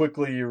how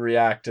quickly you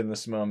react in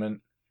this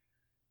moment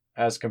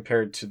as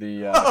compared to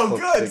the, Oh,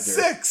 cloaked good! figure.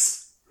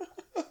 6!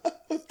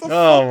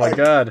 Oh my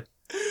god.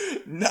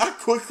 Not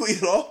quickly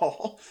at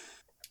all.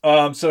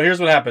 So here's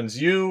what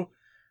happens. You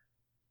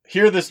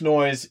hear this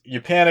noise,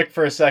 you panic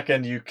for a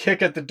second, you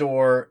kick at the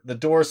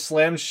door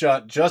slams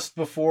shut just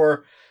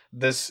before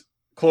this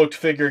cloaked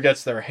figure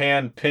gets their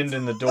hand pinned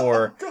in the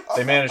door.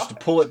 They manage to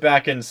pull it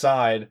back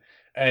inside,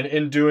 and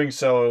in doing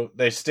so,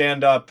 they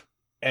stand up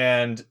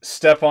and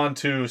step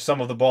onto some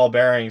of the ball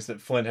bearings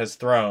that Flint has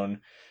thrown.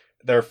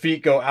 Their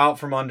feet go out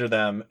from under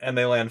them, and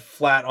they land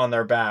flat on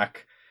their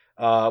back,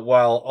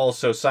 while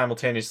also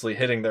simultaneously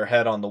hitting their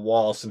head on the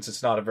wall since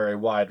it's not a very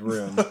wide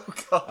room. Oh,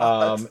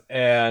 God.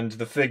 And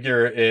the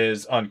figure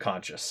is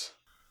unconscious.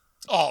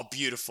 Oh,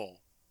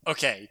 beautiful.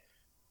 Okay.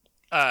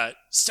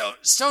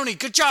 Stoney,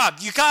 good job.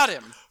 You got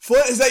him.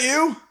 Flint, is that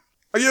you?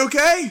 Are you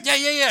okay?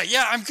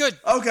 Yeah, I'm good.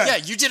 Okay. Yeah,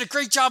 you did a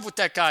great job with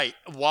that guy.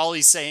 While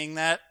he's saying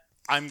that,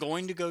 I'm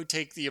going to go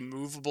take the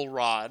immovable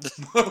rod,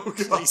 Oh,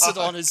 God. place it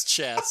on his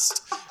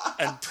chest,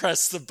 and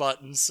press the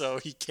button so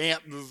he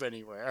can't move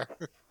anywhere.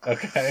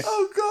 Okay.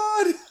 Oh,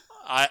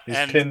 God.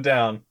 He's pinned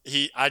down.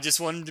 I just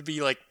want him to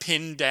be like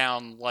pinned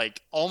down,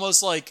 like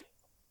almost like,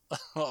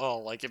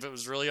 like if it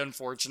was really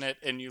unfortunate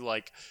and you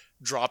like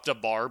dropped a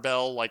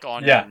barbell like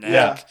on your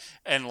neck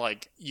and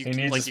like you can't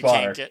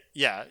get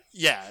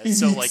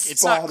so like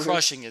it's not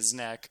crushing his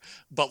neck,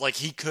 but like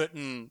he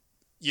couldn't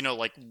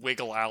like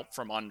wiggle out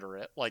from under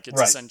it, like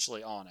it's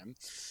essentially on him.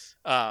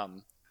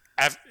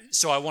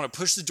 So I want to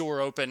push the door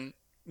open,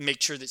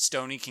 make sure that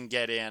Stoney can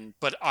get in,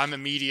 but I'm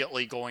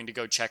immediately going to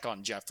go check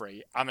on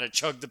Jeffrey. I'm going to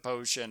chug the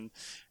potion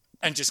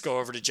and just go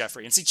over to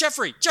Jeffrey and say,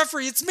 Jeffrey,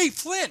 it's me,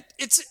 Flint.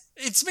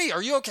 It's me.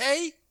 Are you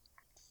okay?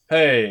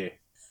 Hey,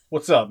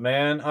 what's up,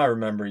 man? I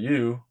remember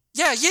you.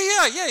 Yeah,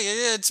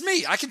 it's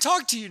me. I can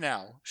talk to you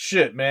now.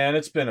 Shit, man,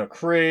 it's been a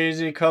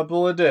crazy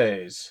couple of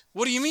days.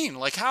 What do you mean?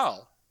 Like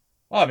how?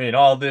 I mean,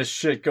 all this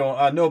shit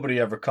going... nobody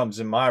ever comes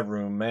in my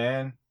room,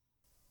 man.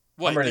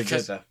 What, I'm ready to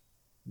get the...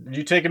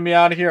 You taking me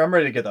out of here? I'm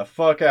ready to get the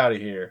fuck out of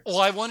here.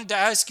 Well, I wanted to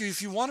ask you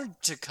if you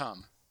wanted to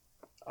come.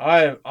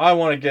 I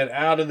want to get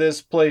out of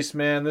this place,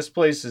 man. This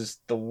place is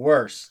the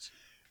worst.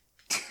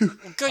 Well,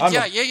 good, I'm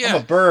yeah.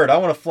 a bird. I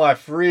want to fly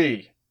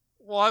free.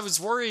 Well, I was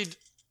worried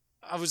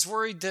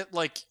that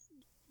like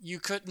you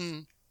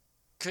couldn't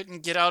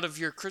get out of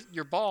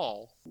your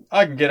ball.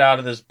 I can get out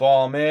of this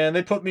ball, man.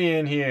 They put me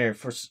in here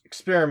for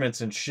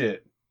experiments and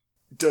shit.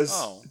 Does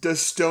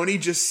Stoney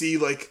just see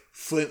like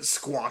Flint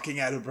squawking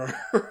at a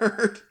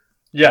bird?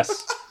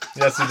 Yes, he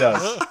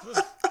does.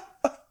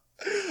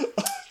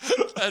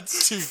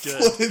 That's too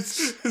good.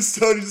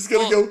 Stoney's just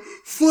gonna go,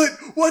 Flint,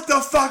 what the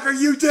fuck are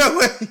you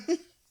doing?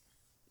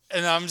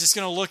 And I'm just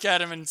gonna look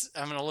at him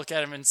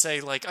and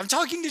say, like, I'm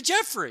talking to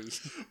Jeffrey.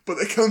 But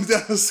it comes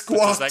down to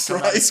squawks, Does that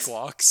come out of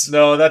squawks?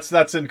 No,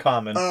 that's in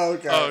common. Oh,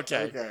 okay. Oh,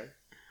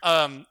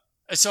 okay.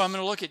 So I'm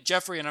gonna look at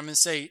Jeffrey and I'm gonna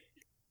say,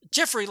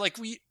 Jeffrey, like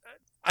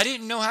I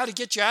didn't know how to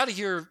get you out of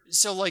here.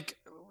 So like,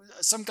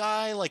 some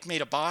guy like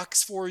made a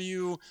box for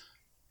you.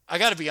 I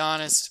gotta be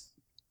honest.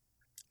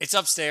 It's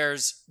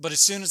upstairs, but as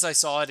soon as I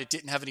saw it, it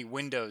didn't have any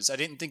windows. I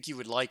didn't think you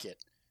would like it.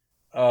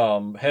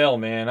 Hell,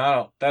 man,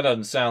 that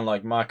doesn't sound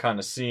like my kind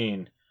of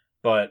scene.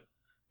 But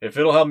if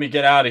it'll help me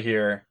get out of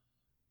here,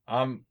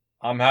 I'm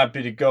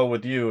happy to go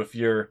with you if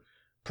you're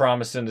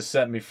promising to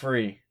set me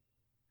free.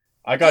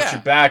 I got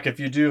your back if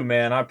you do,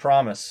 man, I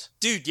promise.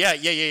 Dude, yeah,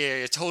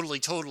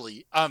 totally.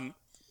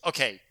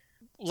 Okay.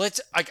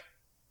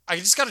 I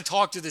just gotta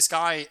talk to this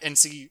guy and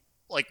see,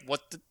 like,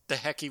 what the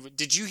heck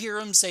did you hear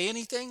him say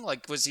anything?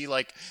 Like, was he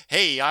like,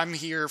 hey, I'm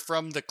here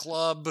from the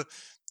club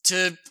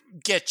to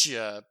get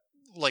you?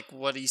 Like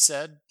what he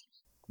said?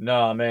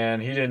 Nah,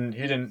 man, he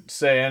didn't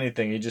say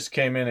anything. He just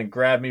came in and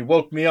grabbed me,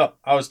 woke me up.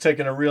 I was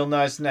taking a real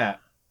nice nap.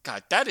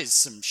 God, that is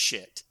some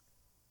shit.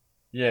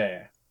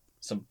 Yeah,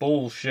 some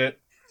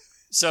bullshit.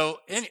 So,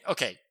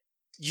 okay,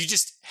 you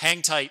just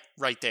hang tight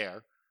right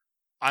there.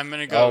 I'm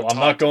gonna go. Oh, I'm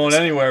not going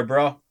anywhere,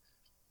 bro.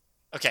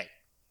 Okay.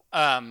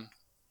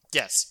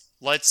 Yes.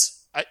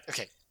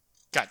 Okay.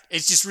 God,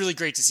 it's just really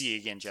great to see you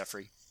again,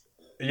 Jeffrey.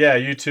 Yeah,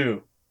 you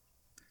too.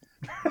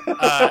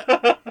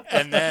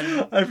 And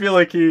then I feel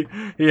like he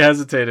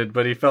hesitated,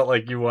 but he felt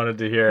like you wanted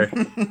to hear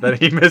that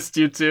he missed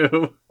you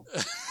too.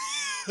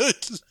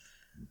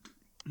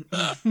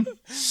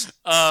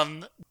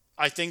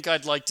 I think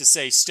I'd like to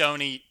say,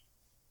 Stoney,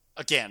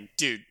 again,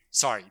 dude,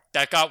 sorry,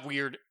 that got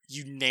weird.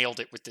 You nailed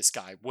it with this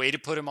guy. Way to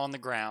put him on the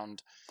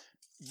ground.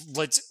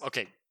 Let's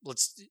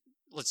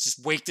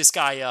just wake this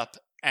guy up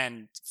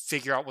and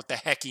figure out what the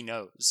heck he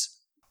knows.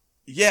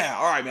 Yeah,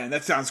 all right, man.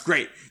 That sounds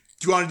great.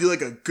 Do you want to do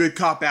like a good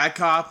cop, bad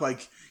cop?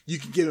 Like, you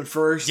can get him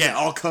first, Yeah. and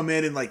I'll come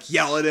in and like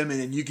yell at him, and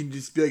then you can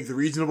just be like the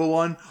reasonable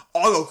one.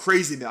 I'll go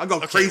crazy, man. I'll go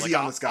crazy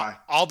on this guy.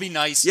 I'll be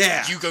nice.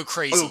 Yeah. You go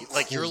crazy. I'll go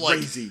Like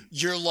crazy.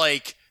 you're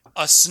like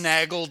a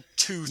snaggled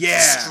tooth Yeah.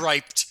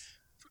 striped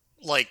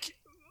like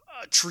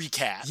tree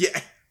cat.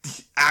 Yeah,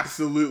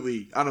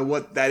 absolutely. I don't know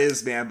what that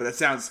is, man, but it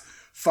sounds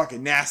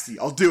fucking nasty.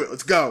 I'll do it.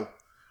 Let's go.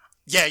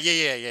 Yeah.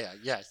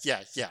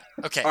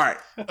 Okay. All right.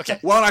 Okay.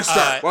 Why don't I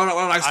start? Why don't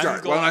I I'm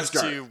start? going Why don't I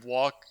start? to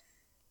walk.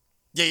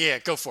 Yeah.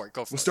 Go for it.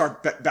 We'll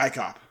start bad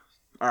cop.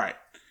 All right.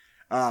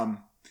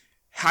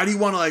 How do you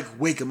want to like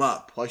wake him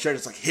up? Like, should I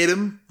just like hit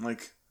him?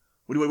 Like,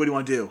 what do you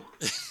want to do?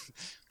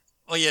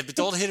 Oh yeah, but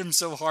don't hit him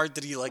so hard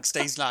that he like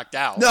stays knocked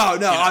out. No, You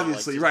know,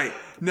 obviously, right.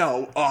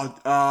 No,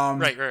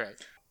 Right.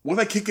 what if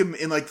I kick him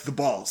in like the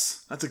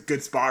balls? That's a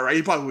good spot, right?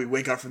 He'd probably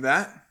wake up from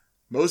that.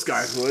 Most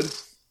guys would.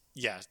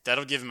 Yeah,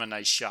 that'll give him a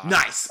nice shot.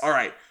 Nice. All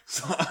right.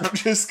 So I'm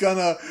just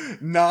gonna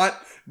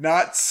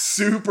not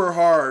super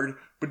hard,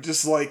 but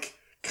just like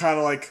kind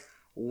of like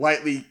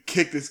lightly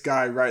kick this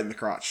guy right in the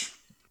crotch.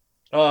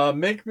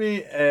 Make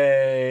me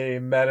a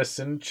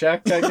medicine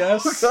check, I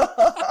guess.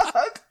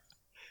 God.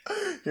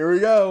 Here we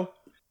go.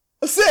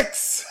 A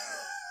 6.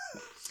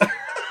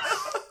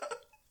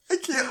 I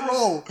can't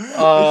roll. I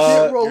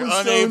can't roll. You're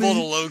with unable Sony.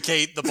 to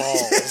locate the Yeah, I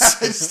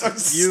balls. start You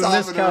stomping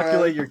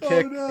miscalculate around. your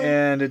kick, Oh, no.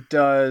 and it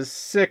does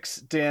 6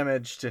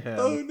 damage to him.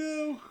 Oh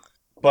no.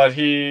 But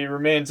he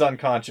remains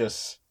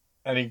unconscious,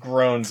 and he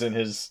groans in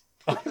his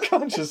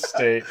unconscious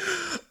state.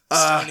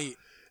 Stoney,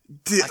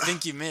 Did- I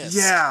think you missed.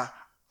 Yeah.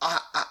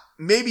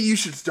 Maybe you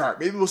should start.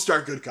 Maybe we'll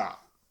start good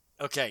cop.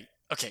 Okay.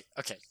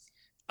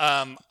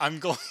 I'm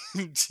going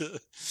to.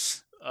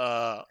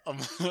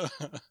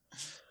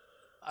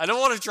 I don't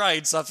want to try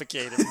and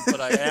suffocate him, but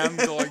I am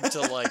going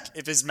to like.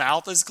 If his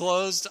mouth is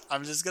closed,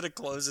 I'm just gonna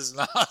close his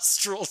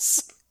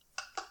nostrils.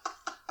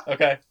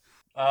 Okay.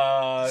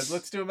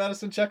 Let's do a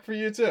medicine check for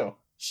you, too.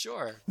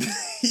 Sure.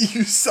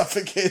 You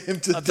suffocate him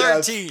to A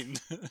death. 13.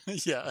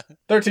 Yeah.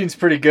 13's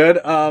pretty good.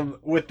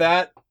 With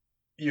that,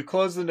 you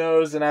close the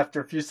nose, and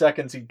after a few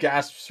seconds, he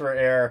gasps for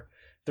air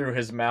through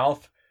his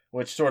mouth,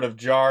 which sort of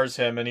jars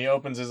him, and he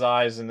opens his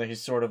eyes, and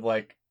he's sort of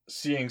like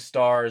seeing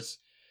stars.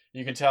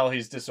 You can tell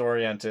he's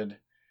disoriented,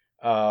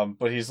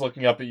 but he's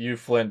looking up at you,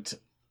 Flint,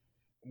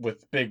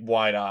 with big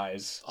wide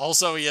eyes.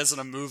 Also, he has an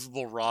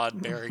immovable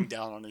rod bearing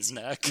down on his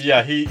neck.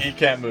 Yeah, he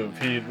can't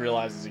move. He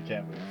realizes he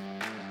can't move.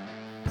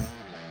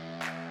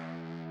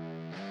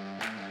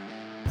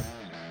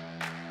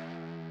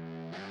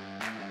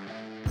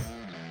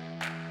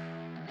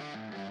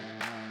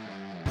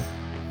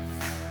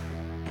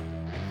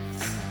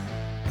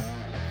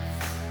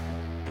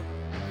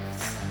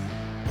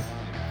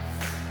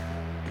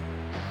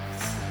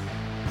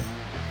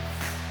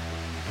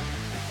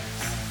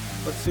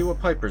 Let's see what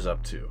Piper's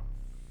up to.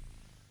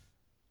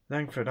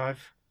 Langford,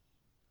 I've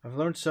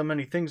learned so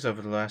many things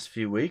over the last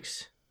few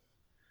weeks.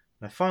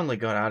 I finally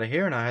got out of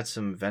here and I had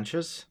some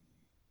adventures.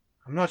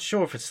 I'm not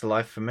sure if it's the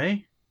life for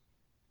me,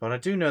 but I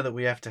do know that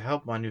we have to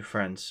help my new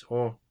friends,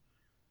 or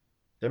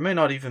there may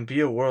not even be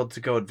a world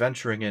to go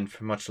adventuring in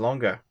for much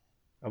longer.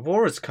 A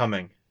war is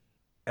coming,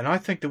 and I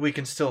think that we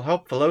can still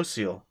help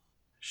Velociel.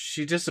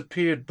 She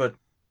disappeared, but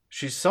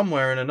she's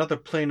somewhere in another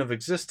plane of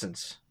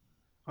existence.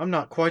 I'm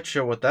not quite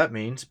sure what that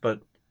means,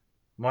 but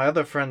my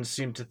other friends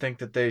seem to think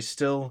that they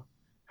still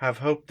have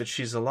hope that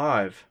she's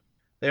alive.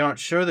 They aren't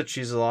sure that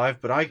she's alive,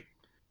 but I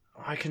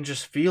can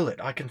just feel it.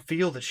 I can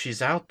feel that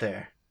she's out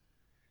there.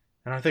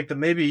 And I think that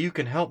maybe you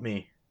can help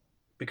me,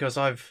 because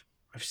I've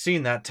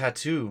seen that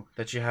tattoo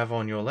that you have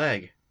on your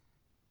leg.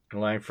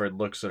 Langford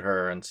looks at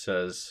her and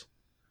says...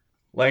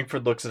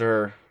 Langford looks at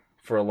her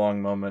for a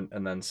long moment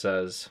and then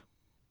says,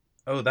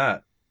 "Oh,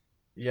 that.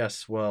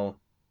 Yes, well...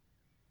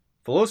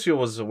 Velociel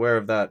was aware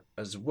of that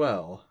as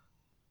well.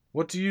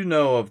 What do you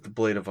know of the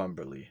Blade of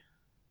Umberlee?"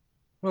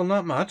 "Well,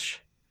 not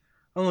much.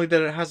 Only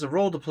that it has a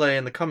role to play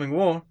in the coming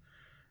war,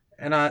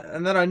 and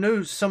that I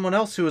knew someone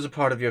else who was a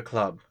part of your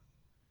club.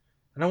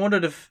 And I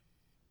wondered if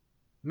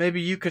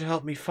maybe you could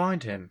help me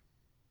find him."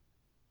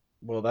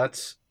 "Well,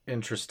 that's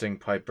interesting,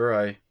 Piper.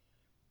 I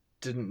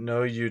didn't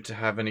know you to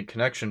have any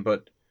connection,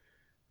 but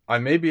I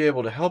may be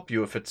able to help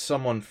you if it's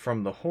someone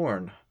from the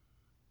Horn.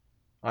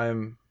 I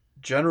am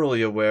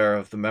generally aware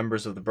of the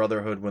members of the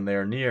Brotherhood when they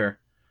are near,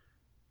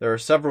 There are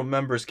several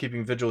members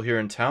keeping vigil here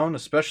in town,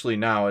 especially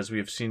now as we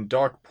have seen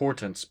dark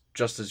portents,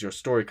 just as your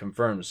story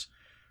confirms.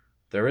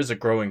 There is a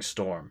growing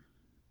storm.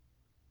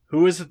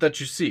 Who is it that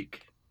you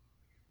seek?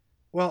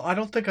 Well, I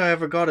don't think I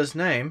ever got his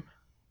name.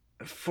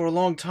 For a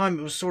long time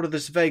it was sort of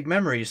this vague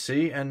memory, you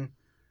see, and,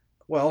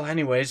 well,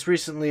 anyways,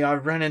 recently I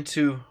ran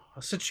into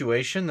a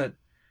situation that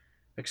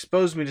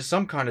exposed me to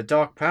some kind of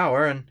dark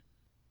power, and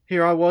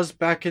here I was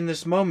back in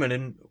this moment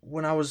and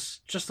when I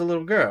was just a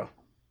little girl.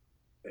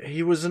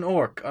 He was an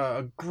orc,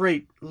 a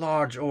great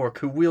large orc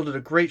who wielded a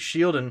great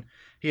shield and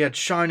he had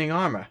shining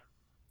armor.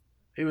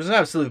 He was an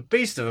absolute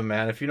beast of a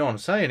man, if you know what I'm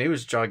saying. He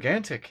was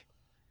gigantic.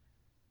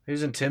 He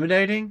was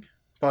intimidating,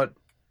 but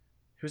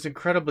he was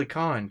incredibly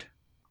kind.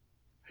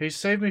 He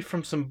saved me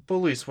from some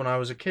bullies when I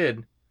was a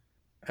kid,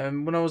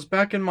 and when I was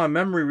back in my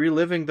memory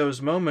reliving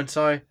those moments,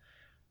 I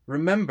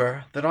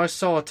remember that I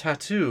saw a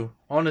tattoo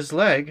on his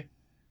leg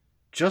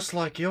just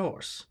like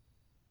yours.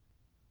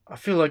 I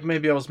feel like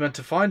maybe I was meant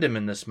to find him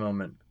in this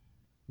moment.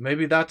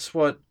 Maybe that's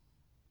why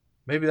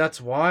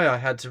I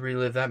had to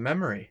relive that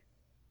memory.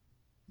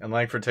 And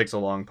Langford takes a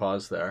long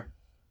pause there,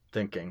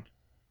 thinking.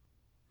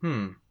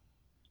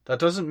 That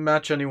doesn't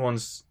match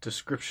anyone's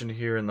description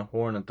here in the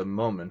Horn at the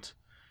moment.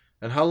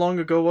 And how long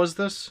ago was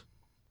this?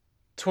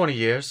 20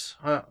 years.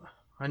 I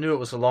knew it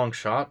was a long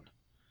shot.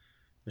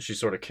 And she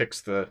sort of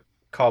kicks the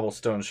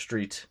cobblestone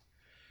street.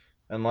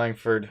 And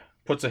Langford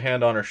puts a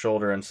hand on her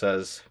shoulder and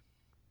says,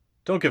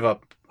 Don't give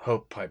up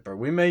hope, Piper.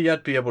 We may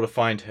yet be able to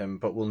find him,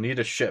 but we'll need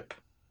a ship.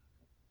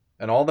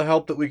 And all the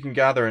help that we can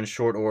gather in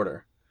short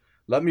order.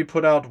 Let me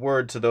put out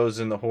word to those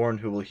in the Horn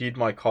who will heed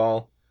my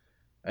call,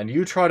 and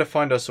you try to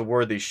find us a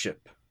worthy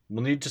ship.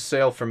 We'll need to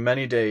sail for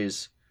many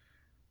days,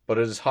 but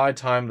it is high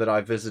time that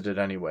I visited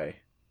anyway.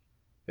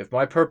 If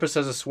my purpose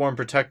as a sworn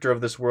protector of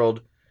this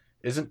world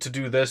isn't to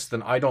do this,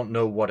 then I don't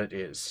know what it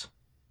is.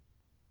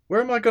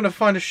 Where am I going to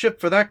find a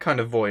ship for that kind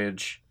of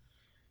voyage?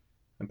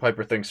 And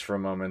Piper thinks for a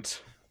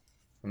moment,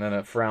 and then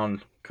a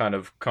frown kind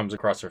of comes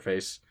across her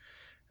face,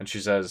 and she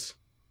says,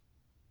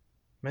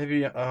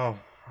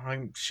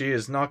 she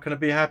is not going to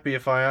be happy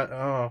if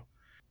I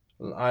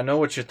know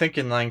what you're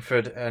thinking,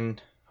 Langford,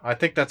 and I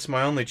think that's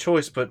my only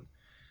choice, but,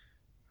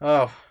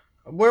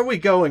 where are we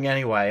going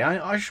anyway?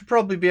 I should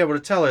probably be able to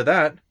tell her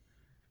that.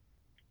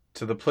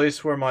 To the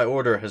place where my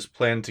order has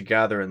planned to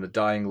gather in the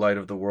dying light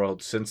of the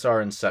world since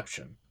our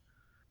inception.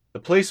 The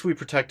place we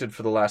protected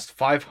for the last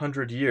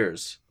 500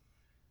 years,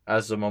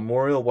 as a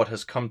memorial what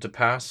has come to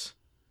pass,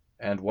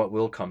 and what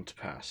will come to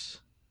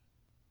pass.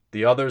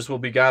 The others will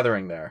be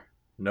gathering there,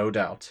 no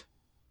doubt.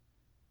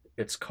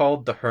 It's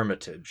called the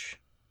Hermitage,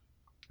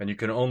 and you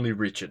can only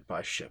reach it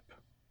by ship.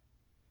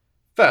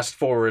 Fast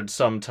forward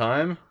some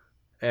time,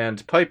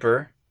 and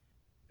Piper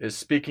is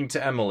speaking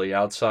to Emily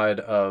outside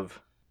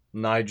of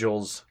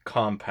Nigel's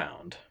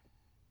compound,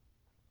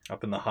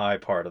 up in the high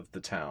part of the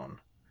town.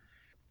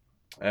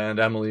 And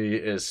Emily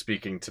is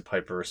speaking to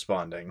Piper,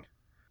 responding,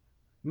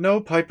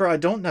 No, Piper, I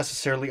don't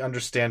necessarily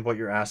understand what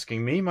you're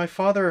asking me. My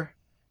father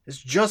is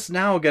just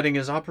now getting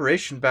his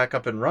operation back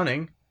up and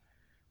running.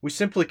 We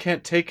simply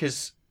can't take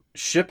his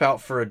ship out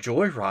for a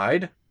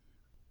joyride.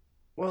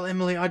 Well,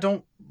 Emily, I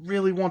don't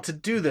really want to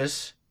do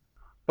this,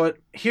 but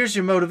here's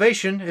your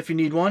motivation, if you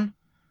need one.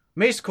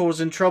 Mace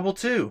Core's in trouble,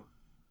 too.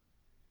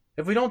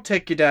 If we don't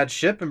take your dad's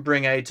ship and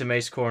bring aid to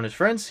Mace Core and his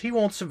friends, he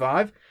won't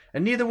survive,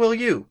 and neither will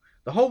you.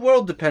 The whole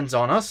world depends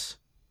on us.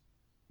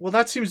 Well,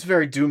 that seems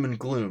very doom and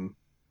gloom.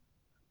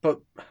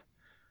 But,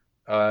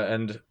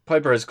 and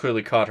Piper has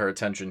clearly caught her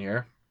attention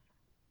here.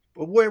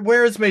 But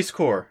where is Mace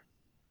Core?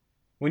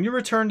 When you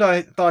returned,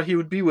 I thought he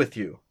would be with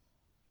you.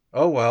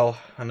 Oh well,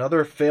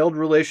 another failed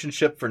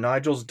relationship for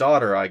Nigel's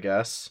daughter, I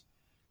guess.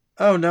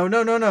 Oh, no,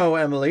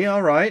 Emily,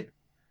 all right.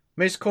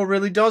 Mace Core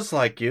really does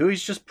like you.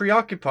 He's just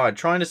preoccupied,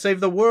 trying to save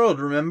the world,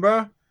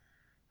 remember?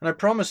 And I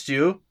promised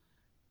you,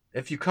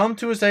 if you come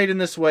to his aid in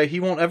this way,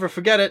 he won't ever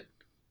forget it.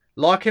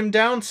 Lock him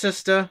down,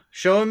 sister.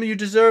 Show him you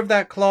deserve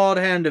that clawed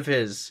hand of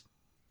his.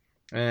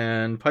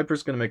 And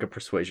Piper's going to make a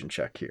persuasion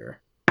check here.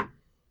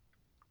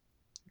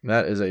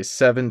 That is a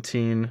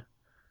 17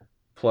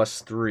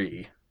 plus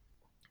 3.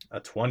 A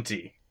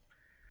 20.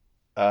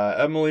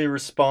 Emily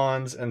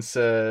responds and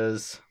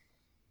says,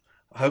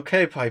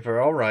 Okay, Piper,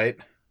 all right.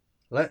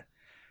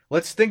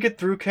 Let's think it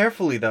through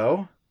carefully,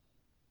 though.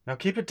 Now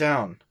keep it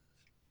down.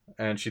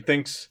 And she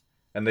thinks,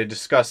 and they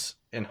discuss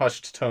in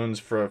hushed tones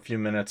for a few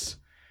minutes,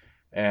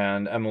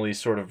 and Emily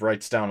sort of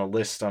writes down a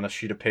list on a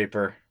sheet of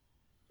paper.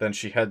 Then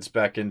she heads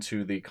back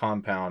into the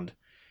compound,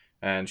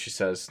 and she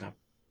says, Now,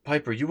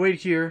 Piper, you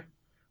wait here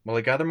while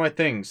I gather my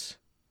things.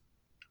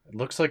 It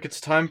looks like it's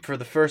time for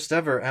the first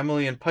ever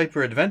Emily and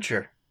Piper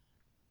adventure.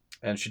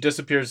 And she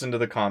disappears into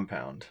the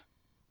compound.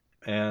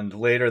 And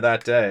later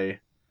that day,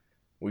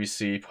 we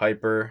see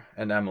Piper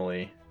and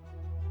Emily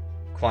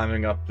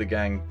climbing up the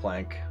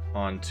gangplank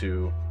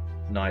onto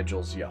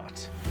Nigel's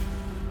yacht.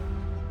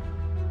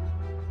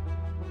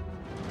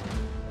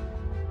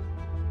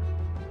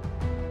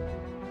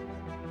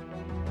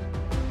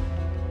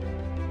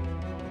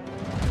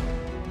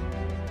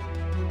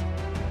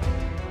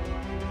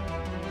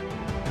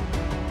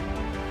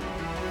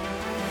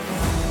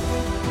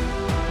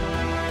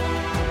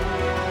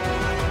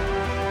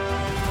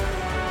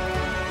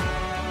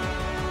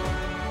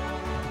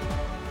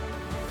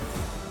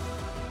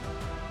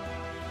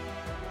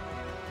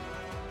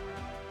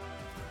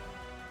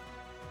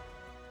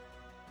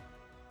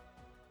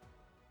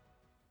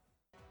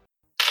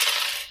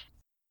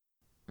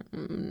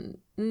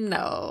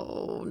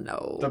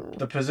 No.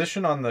 The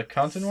position on the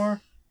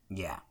Continuar?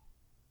 Yeah.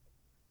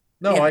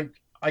 No, Yeah.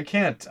 I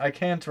can't. I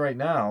can't right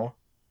now.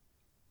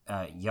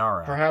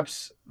 Yara.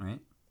 Perhaps. Right?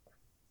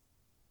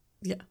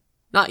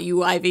 Not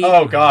you, Ivy.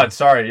 Oh God,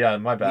 sorry. Yeah,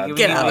 my bad.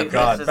 Get out Oh of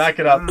God, here. back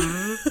it up.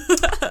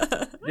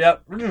 Mm-hmm.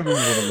 Yep.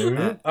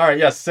 All right.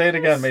 Yes. Say it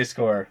again, Mace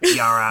Core.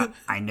 Yara,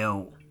 I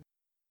know.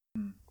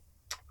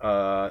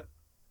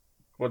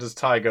 What does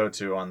Ty go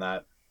to on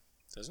that?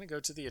 Doesn't it go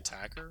to the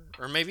attacker?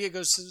 Or maybe it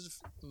goes to...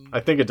 I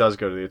think it does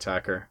go to the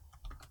attacker.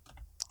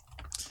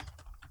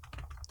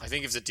 I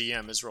think if the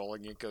DM is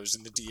rolling, it goes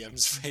in the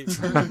DM's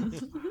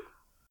favor.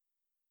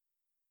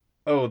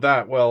 Oh,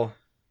 that. Well,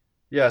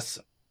 yes.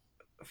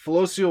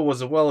 Felocial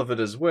was well of it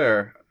as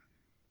where.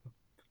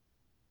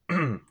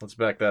 Let's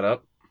back that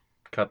up.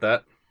 Cut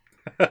that.